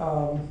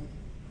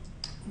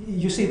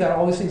 you see that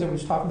all these things that we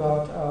just talked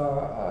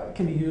about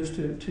can be used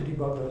to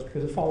debug those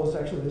because it follows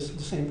actually the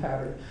same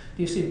pattern.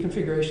 DSC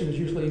configuration is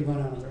usually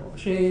run on a real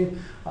machine.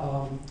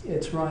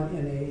 It's run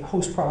in a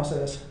host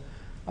process,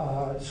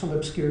 some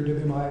obscure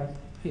WMI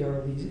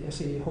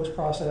PRVSE host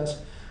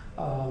process.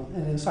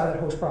 And inside that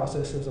host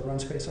process is a run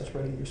space that's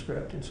running your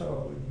script. And so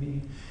it would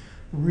be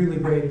really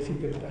great if you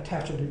could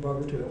attach a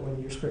debugger to it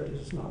when your script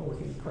is not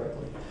working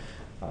correctly.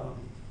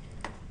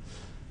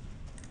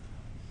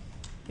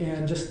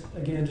 And just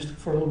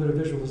for a little bit of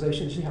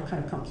visualization, see how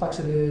kind of complex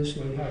it is.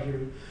 You have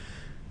your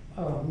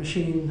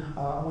machine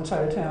on one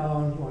side of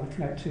town, you want to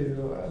connect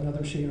to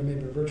another machine or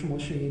maybe a virtual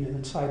machine, and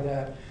inside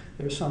that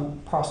there's some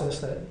process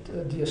that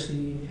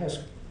DSC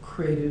has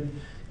created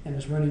and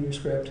is running your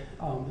script,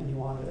 and you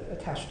want to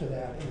attach to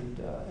that and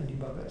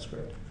debug that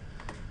script.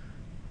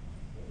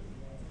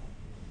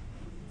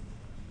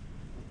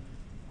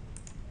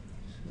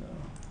 So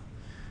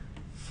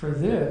for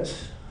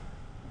this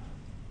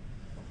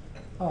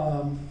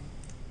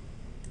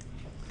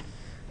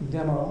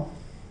demo,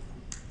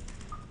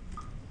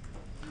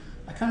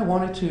 I kind of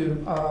wanted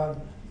to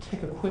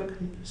take a quick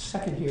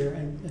second here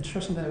and show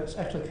something that's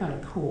actually kind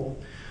of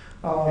cool.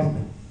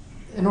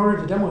 In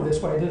order to demo this,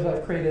 what I did is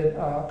I've created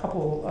a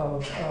couple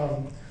of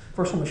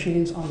virtual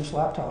machines on this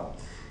laptop.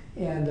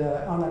 And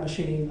on that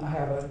machine, I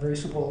have a very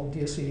simple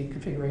DSC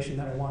configuration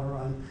that I want to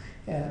run,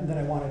 and then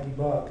I want to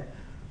debug.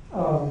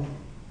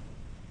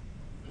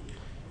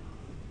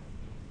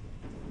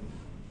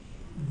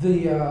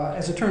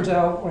 As it turns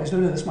out, when I was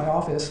doing this in my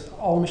office,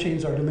 all the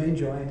machines are domain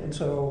joined, and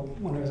so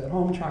when I was at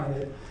home trying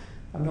it,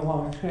 I'm no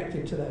longer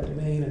connected to that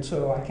domain, and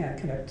so I can't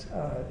connect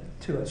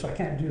to it. So I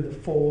can't do the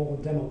full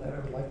demo that I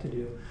would like to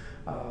do.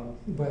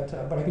 But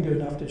I can do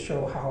enough to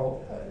show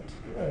how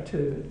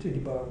to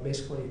debug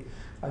basically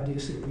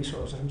DSC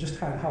resources and just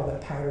kind of how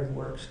that pattern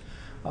works.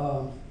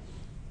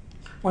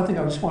 One thing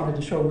I just wanted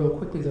to show real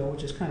quickly though,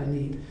 which is kind of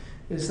neat,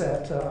 is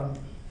that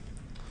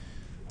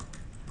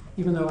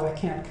even though I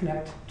can't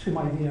connect to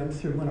my VM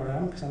through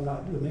WinRM because I'm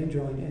not domain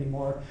joined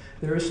anymore,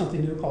 there is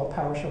something new called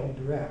PowerShell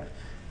Direct.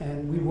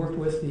 And we worked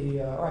with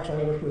or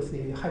actually I worked with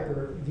the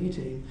Hyper-V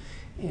team,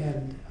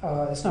 and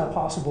it's not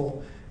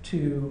possible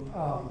to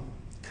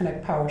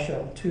connect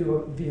PowerShell to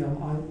a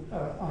VM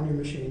on your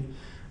machine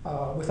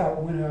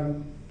without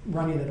WinRM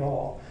running at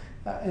all.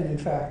 And in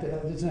fact, it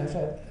doesn't have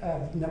to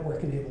have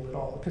network enabled at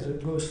all because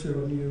it goes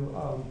through a new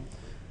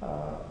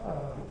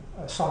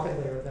a socket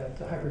layer that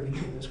the Hyper-V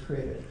team has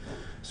created.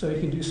 So you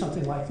can do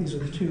something like, these are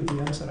the two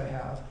VMs that I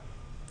have.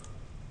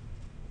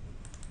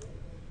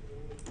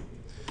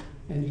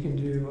 And you can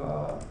do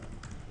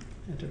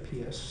enter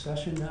PS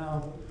session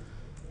now,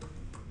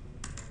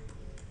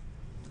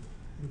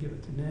 and give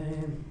it the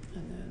name,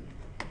 and then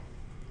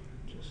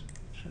just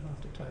shut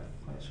off the type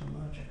quite so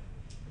much.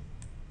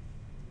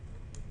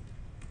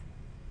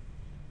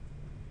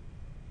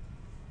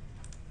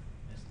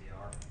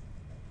 SDR.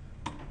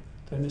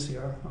 Did I miss the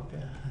R?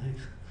 Okay,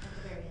 thanks. At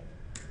the very end.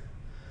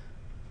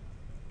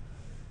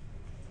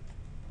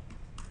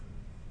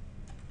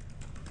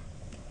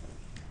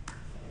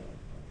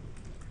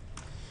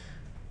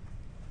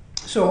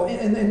 So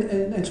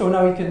and so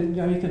now you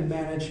can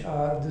manage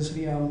this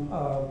VM,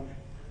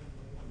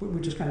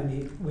 which is kind of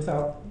neat,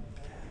 without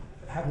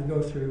having to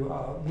go through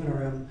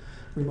WinRM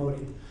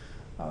remoting.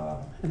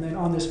 And then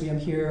on this VM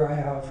here, I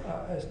have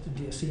as the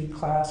DSC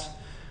class,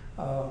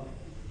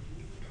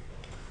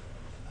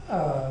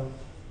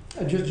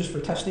 just for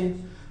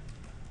testing.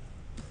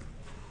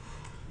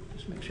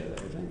 Just make sure that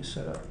everything is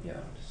set up, yeah,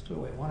 just the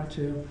way I want it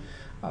to.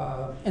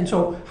 And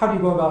so how do you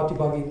go about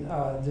debugging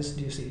this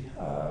DSC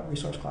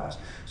resource class?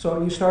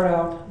 So you start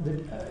out,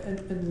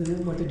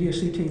 what the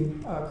DSC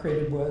team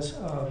created was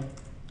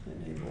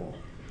enable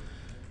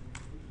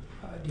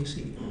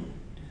DSC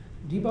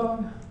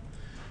debug,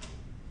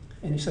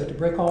 and you set it to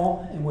break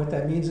all, and what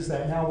that means is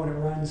that now when it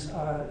runs,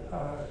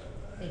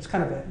 it's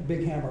kind of a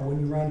big hammer. When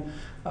you run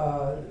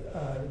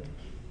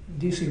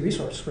DSC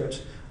resource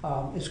scripts,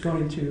 it's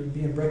going to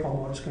be in break all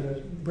mode. It's going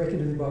to break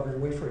into the debugger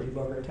and wait for a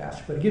debugger to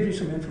attach. But it gives you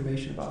some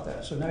information about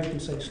that. So now you can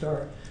say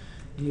start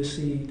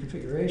DSC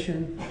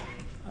configuration,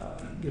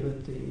 give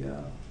it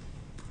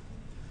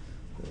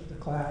the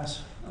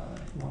class,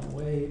 you want to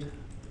wait,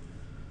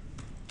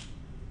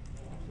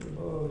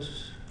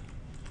 verbose.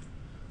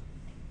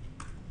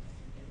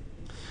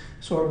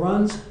 So it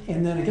runs,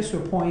 and then it gets to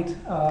a point,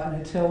 and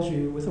it tells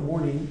you with a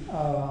warning,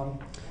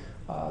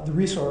 the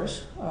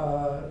resource,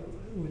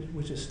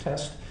 which is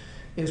test,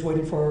 is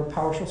waiting for a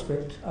PowerShell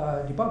script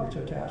debugger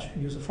to attach.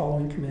 Use the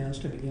following commands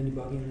to begin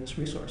debugging this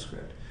resource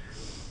script.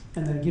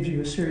 And then it gives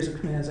you a series of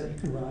commands that you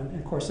can run. And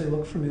of course, they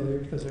look familiar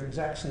because they're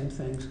exact same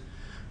things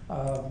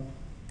that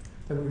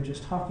we were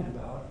just talking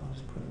about. I'll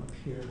just put them up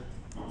here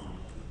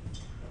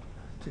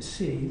to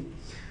see.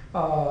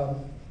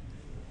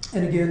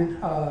 And again,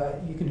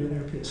 you can do an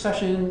interpretive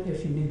session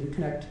if you need to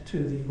connect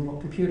to the remote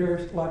computer.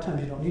 A lot of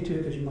times you don't need to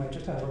because you might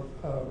just have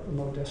a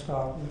remote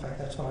desktop. In fact,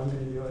 that's how I'm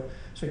going to do it.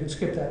 So you can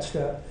skip that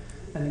step.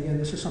 And again,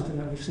 this is something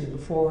that we've seen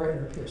before,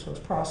 interface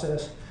host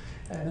process.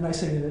 And the nice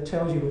thing is it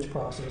tells you which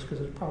process, because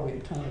there's probably a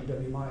ton of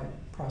WMI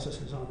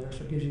processes on there, so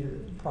it gives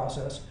you the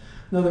process.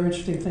 Another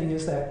interesting thing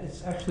is that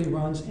it actually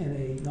runs in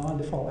a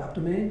non-default app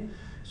domain.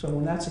 So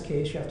when that's the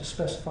case, you have to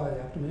specify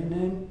the app domain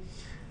name.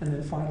 And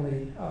then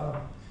finally,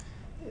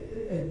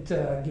 it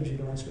gives you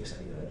the run space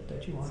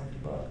that you want to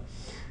debug.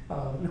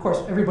 And of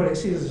course, everybody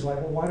sees this is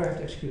like, well, why do I have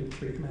to execute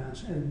 3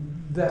 commands?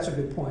 And that's a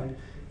good point.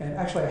 And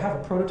actually, I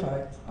have a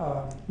prototype,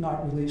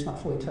 not released,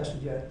 not fully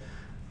tested yet,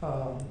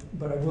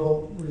 but I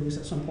will release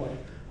at some point,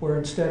 where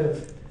instead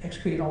of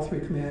executing all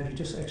 3 commands, you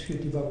just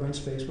execute debug run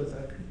space with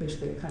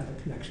basically a kind of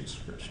a connection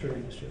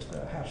string. It's just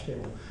a hash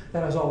table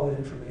that has all that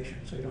information,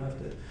 so you don't have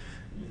to,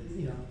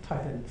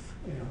 type in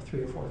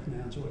 3 or 4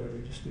 commands or whatever.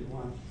 You just do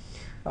one.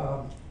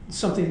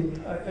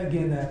 Something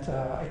again that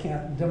I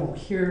can't demo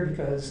here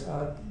because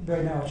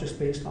right now it's just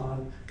based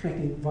on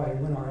connecting via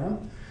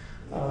WinRM,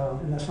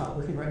 and that's not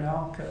working right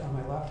now on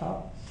my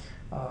laptop.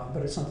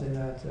 But it's something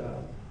that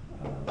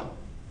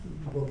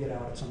we'll get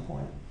out at some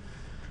point.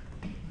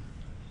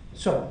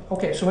 So,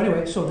 okay, so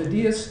anyway, so the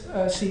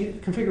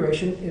DSC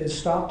configuration is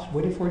stopped,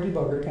 waiting for a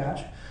debugger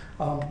attach.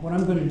 What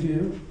I'm going to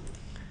do,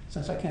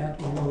 since I can't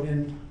remote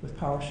in with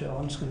PowerShell,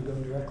 I'm just going to go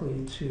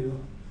directly to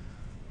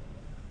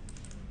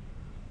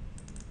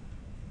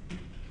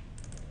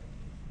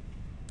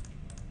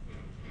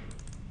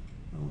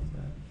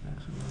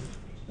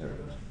there it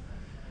goes.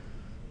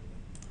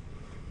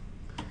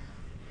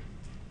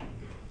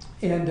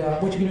 And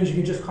what you can do is you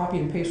can just copy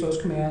and paste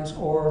those commands,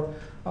 or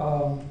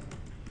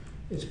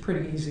it's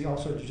pretty easy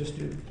also to just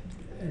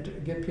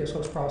get PS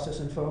host process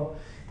info.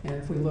 And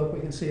if we look, we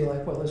can see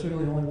like, well, there's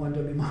really only one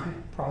WMI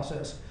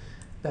process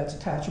that's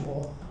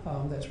attachable,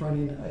 that's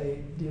running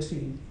a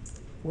DSC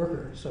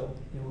worker. So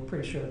we're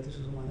pretty sure that this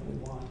is the one that we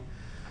want.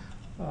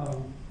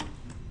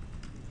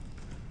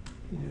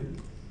 You do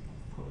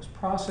post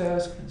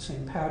process, get the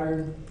same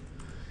pattern.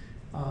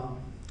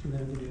 And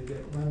then we do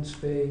get run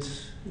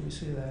space, and we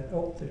see that,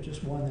 oh, there's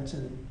just one that's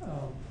in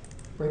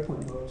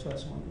breakpoint mode, so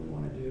that's the one that we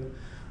want to do.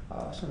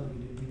 So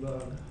we do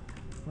debug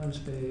run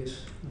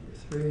space, number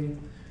 3.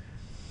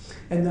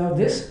 And now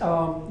this is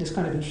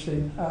kind of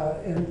interesting.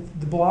 In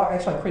the blog,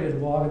 actually I created a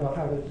blog about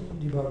how to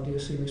debug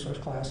DSC resource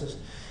classes.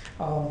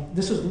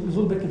 This is a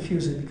little bit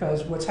confusing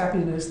because what's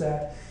happening is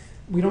that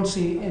we don't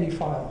see any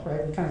file,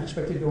 right? We kind of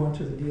expect it to go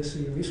into the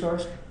DSC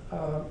resource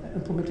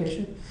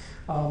implementation.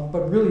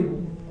 But really,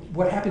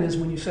 what happened is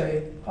when you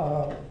say,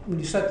 when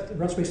you set the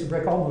run space to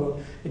break all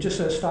mode, it just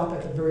says stop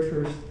at the very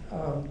first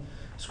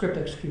script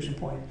execution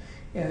point.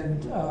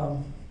 And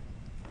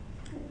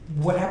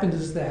what happens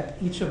is that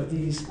each of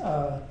these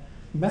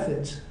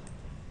methods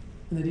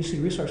in the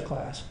DSC resource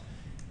class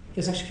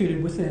is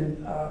executed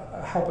within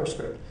a helper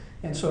script.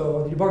 And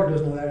so the debugger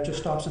doesn't know that, it just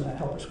stops in that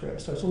helper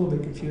script. So it's a little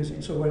bit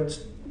confusing. So what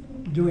it's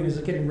doing is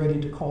it's getting ready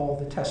to call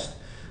the test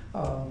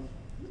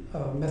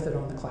method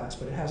on the class,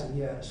 but it hasn't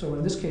yet. So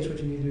in this case, what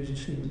you need to do is you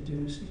just need to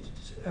do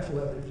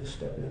F11 and just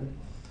step in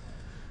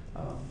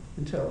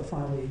until it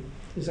finally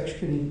is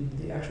executing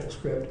the actual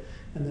script,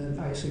 and then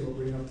ISC will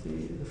bring up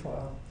the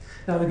file.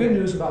 Now the good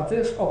news about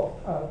this,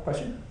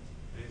 question?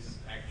 This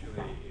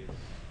actually is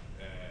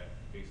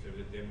based on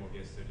the demo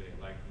yesterday,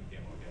 like the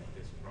demo, that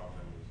this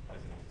problem is an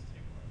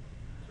existing one.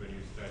 So when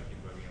you start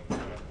debugging a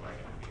product, why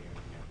everything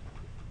again?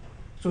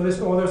 So this,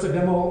 there's a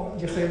demo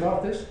yesterday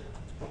about this?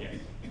 Yes,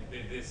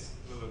 this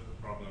little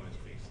problem is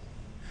fixed.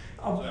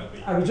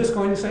 I was just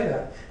going to say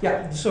that.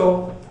 Yeah,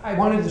 so I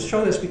wanted to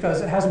show this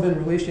because it hasn't been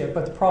released yet,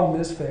 but the problem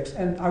is fixed.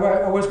 And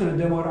I was going to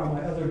demo it on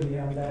my other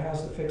VM that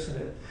has the fix in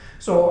it.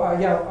 So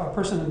yeah, a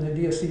person in the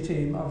DSC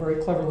team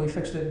very cleverly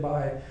fixed it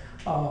by,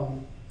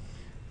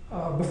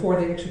 before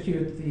they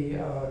execute the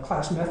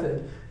class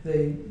method,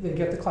 they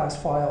get the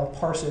class file,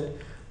 parse it,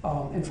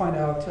 and find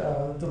out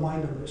the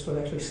line numbers. So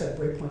they actually set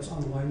breakpoints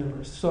on the line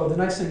numbers. So the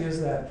nice thing is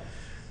that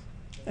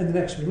in the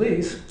next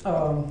release,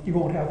 you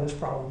won't have this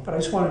problem. But I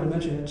just wanted to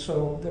mention it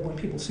so that when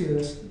people see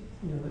this,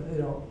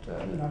 they're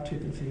not too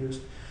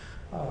confused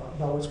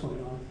about what's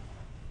going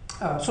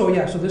on. So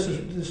yeah, so this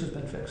has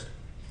been fixed.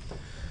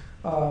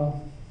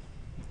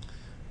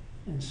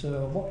 And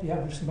so, well, yeah,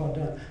 we're just about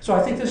done. So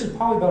I think this is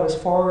probably about as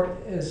far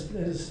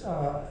as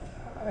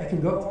I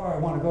can go, or I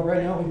want to go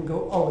right now. We can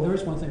go, oh, there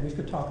is one thing we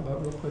could talk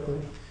about real quickly.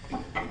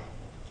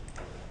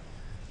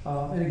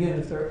 And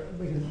again,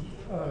 we can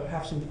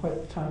have some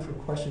time for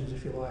questions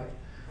if you like.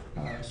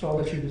 So I'll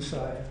let you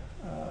decide.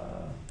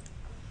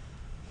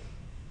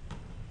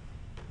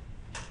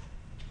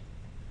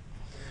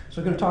 So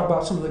we're going to talk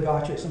about some of the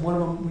gotchas, and one of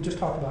them we just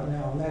talked about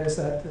now, and that is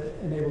that the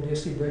enable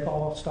DSC break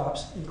all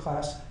stops in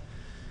class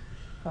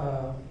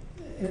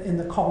in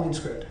the calling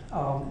script.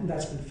 And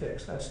that's been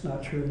fixed. That's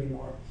not true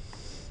anymore.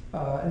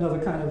 Another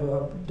kind of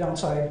a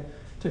downside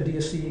to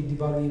DSC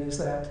debugging is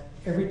that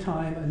every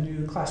time a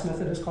new class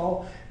method is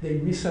called, they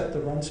reset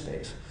the run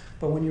space.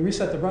 But when you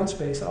reset the run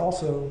space, it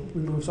also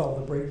removes all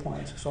the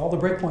breakpoints. So all the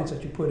breakpoints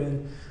that you put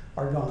in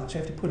are gone. So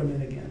you have to put them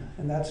in again,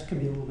 and that can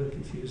be a little bit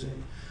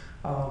confusing.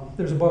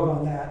 There's a bug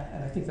on that,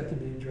 and I think that can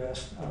be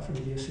addressed from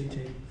the DSC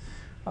team.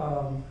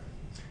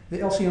 The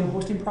LCM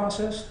hosting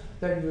process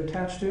that you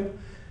attach to,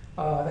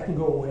 that can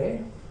go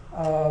away.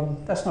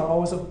 That's not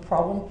always a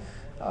problem,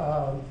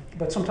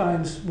 but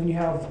sometimes when you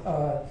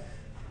have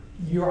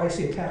your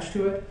IC attached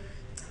to it,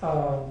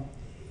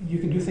 you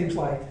can do things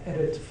like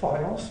edit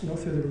files, through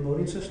the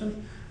remoting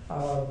system,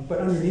 but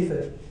underneath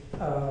it,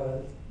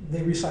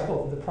 they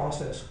recycle the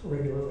process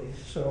regularly.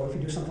 So if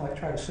you do something like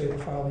try to save a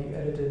file that you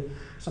edited,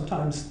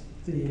 sometimes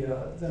the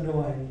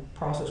underlying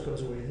process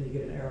goes away, then you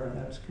get an error,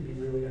 and that can be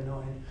really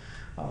annoying.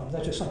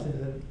 That's just something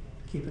to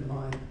keep in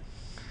mind.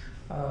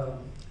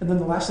 And then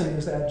the last thing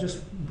is that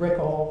just break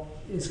all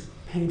is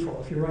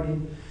painful. If you're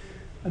running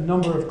a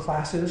number of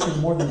classes,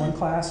 more than one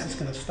class, it's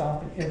going to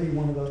stop in every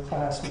one of those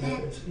class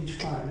methods each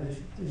time. And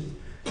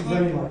if you're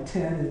running like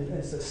 10 and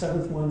it's the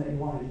 7th one that you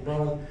want to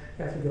debug,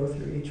 you have to go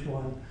through each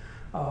one.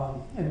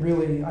 And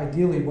really,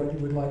 ideally, what you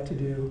would like to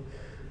do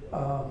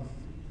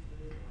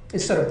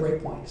is set a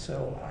breakpoint.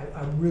 So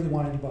I really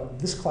want to debug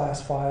this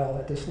class file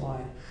at this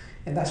line.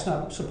 And that's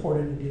not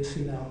supported in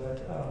DSC now,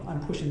 but I'm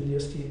pushing the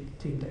DSC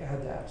team to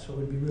add that. So it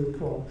would be really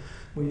cool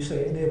when you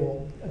say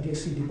enable a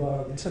DSC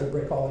debug, instead of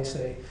break all, you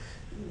say,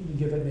 you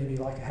give it maybe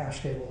like a hash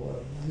table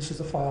of this is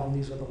the file and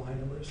these are the line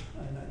numbers.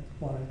 And I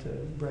wanted to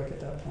break at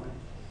that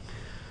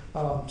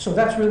point. So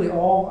that's really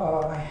all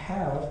I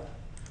have.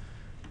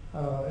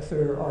 If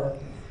there are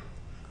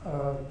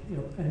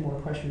any more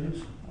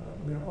questions,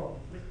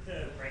 With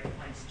the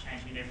breakpoints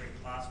changing at every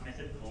class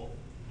method call,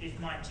 if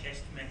my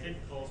test method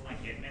calls my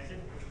get method,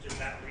 does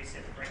that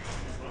reset the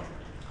breakpoint as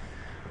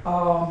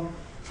well?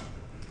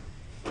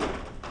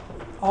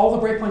 All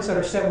the breakpoints that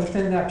are set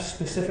within that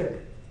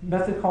specific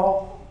method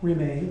call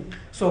remain.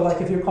 So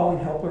like if you're calling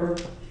helper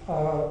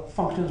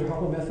functions or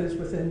helper methods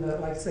within the,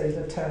 like say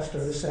the test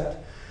or the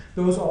set,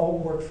 those all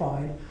work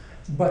fine.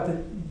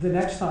 But the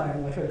next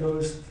time, like it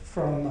goes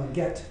from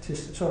get to,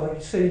 so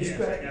like say you So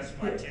that's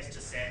my test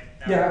to set.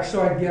 yeah,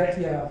 so I get,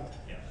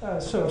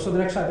 so the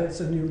next time it's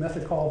a new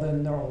method call,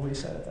 then they're all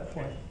reset at that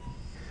point.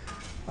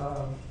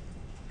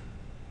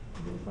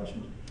 Any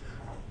questions?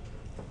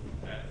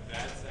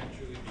 That's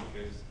actually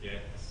because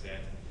get, set,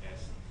 and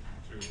test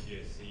through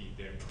DSC,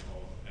 they're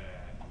called,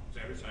 so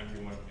every time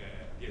you want,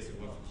 DSC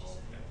wants to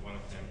call one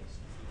of them,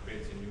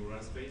 creates a new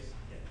run space.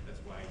 That's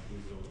why it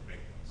includes those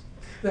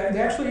breakpoints. They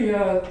actually,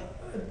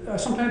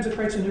 sometimes it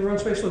creates a new run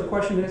space, so the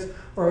question is,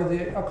 or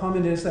the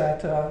comment is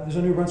that there's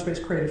a new run space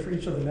created for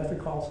each of the method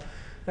calls.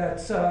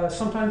 That's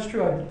sometimes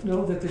true. I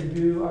know that they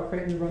do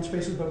create new run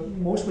spaces, but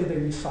mostly they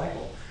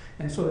recycle.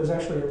 And so there's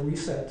actually a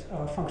reset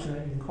function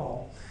that you can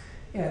call.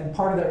 And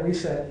part of that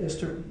reset is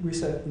to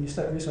reset, when you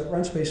set reset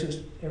run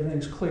spaces,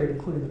 everything's cleared,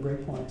 including the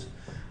breakpoints.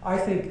 I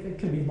think it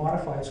can be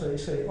modified, so you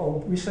say,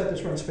 oh, reset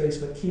this run space,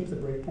 but keep the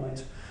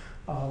breakpoints.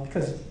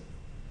 Because,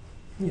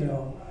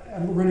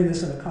 I'm running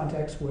this in a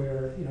context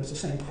where, it's the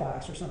same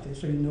class or something,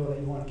 so you know that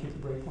you want to keep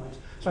the breakpoints.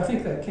 So I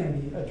think that can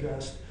be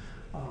addressed.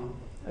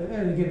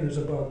 And again, there's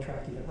a bug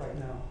tracking it right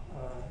now,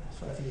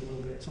 so I think it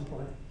will be at some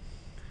point.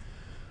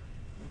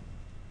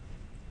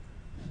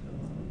 So,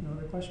 no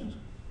other questions?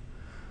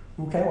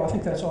 Okay, well, I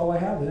think that's all I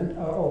have then.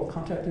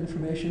 Contact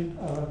information.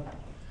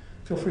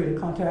 Feel free to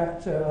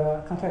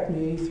contact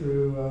me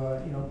through,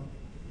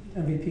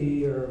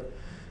 MVP or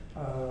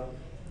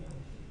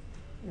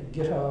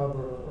GitHub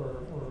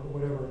or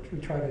whatever. We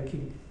try to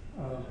keep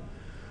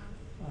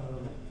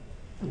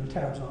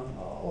tabs on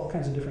all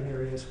kinds of different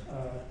areas.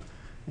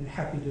 And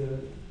happy to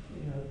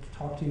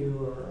talk to you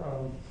or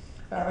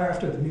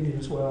after the meeting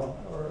as well,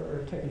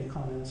 or take any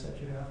comments that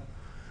you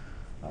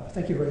have.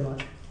 Thank you very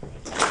much.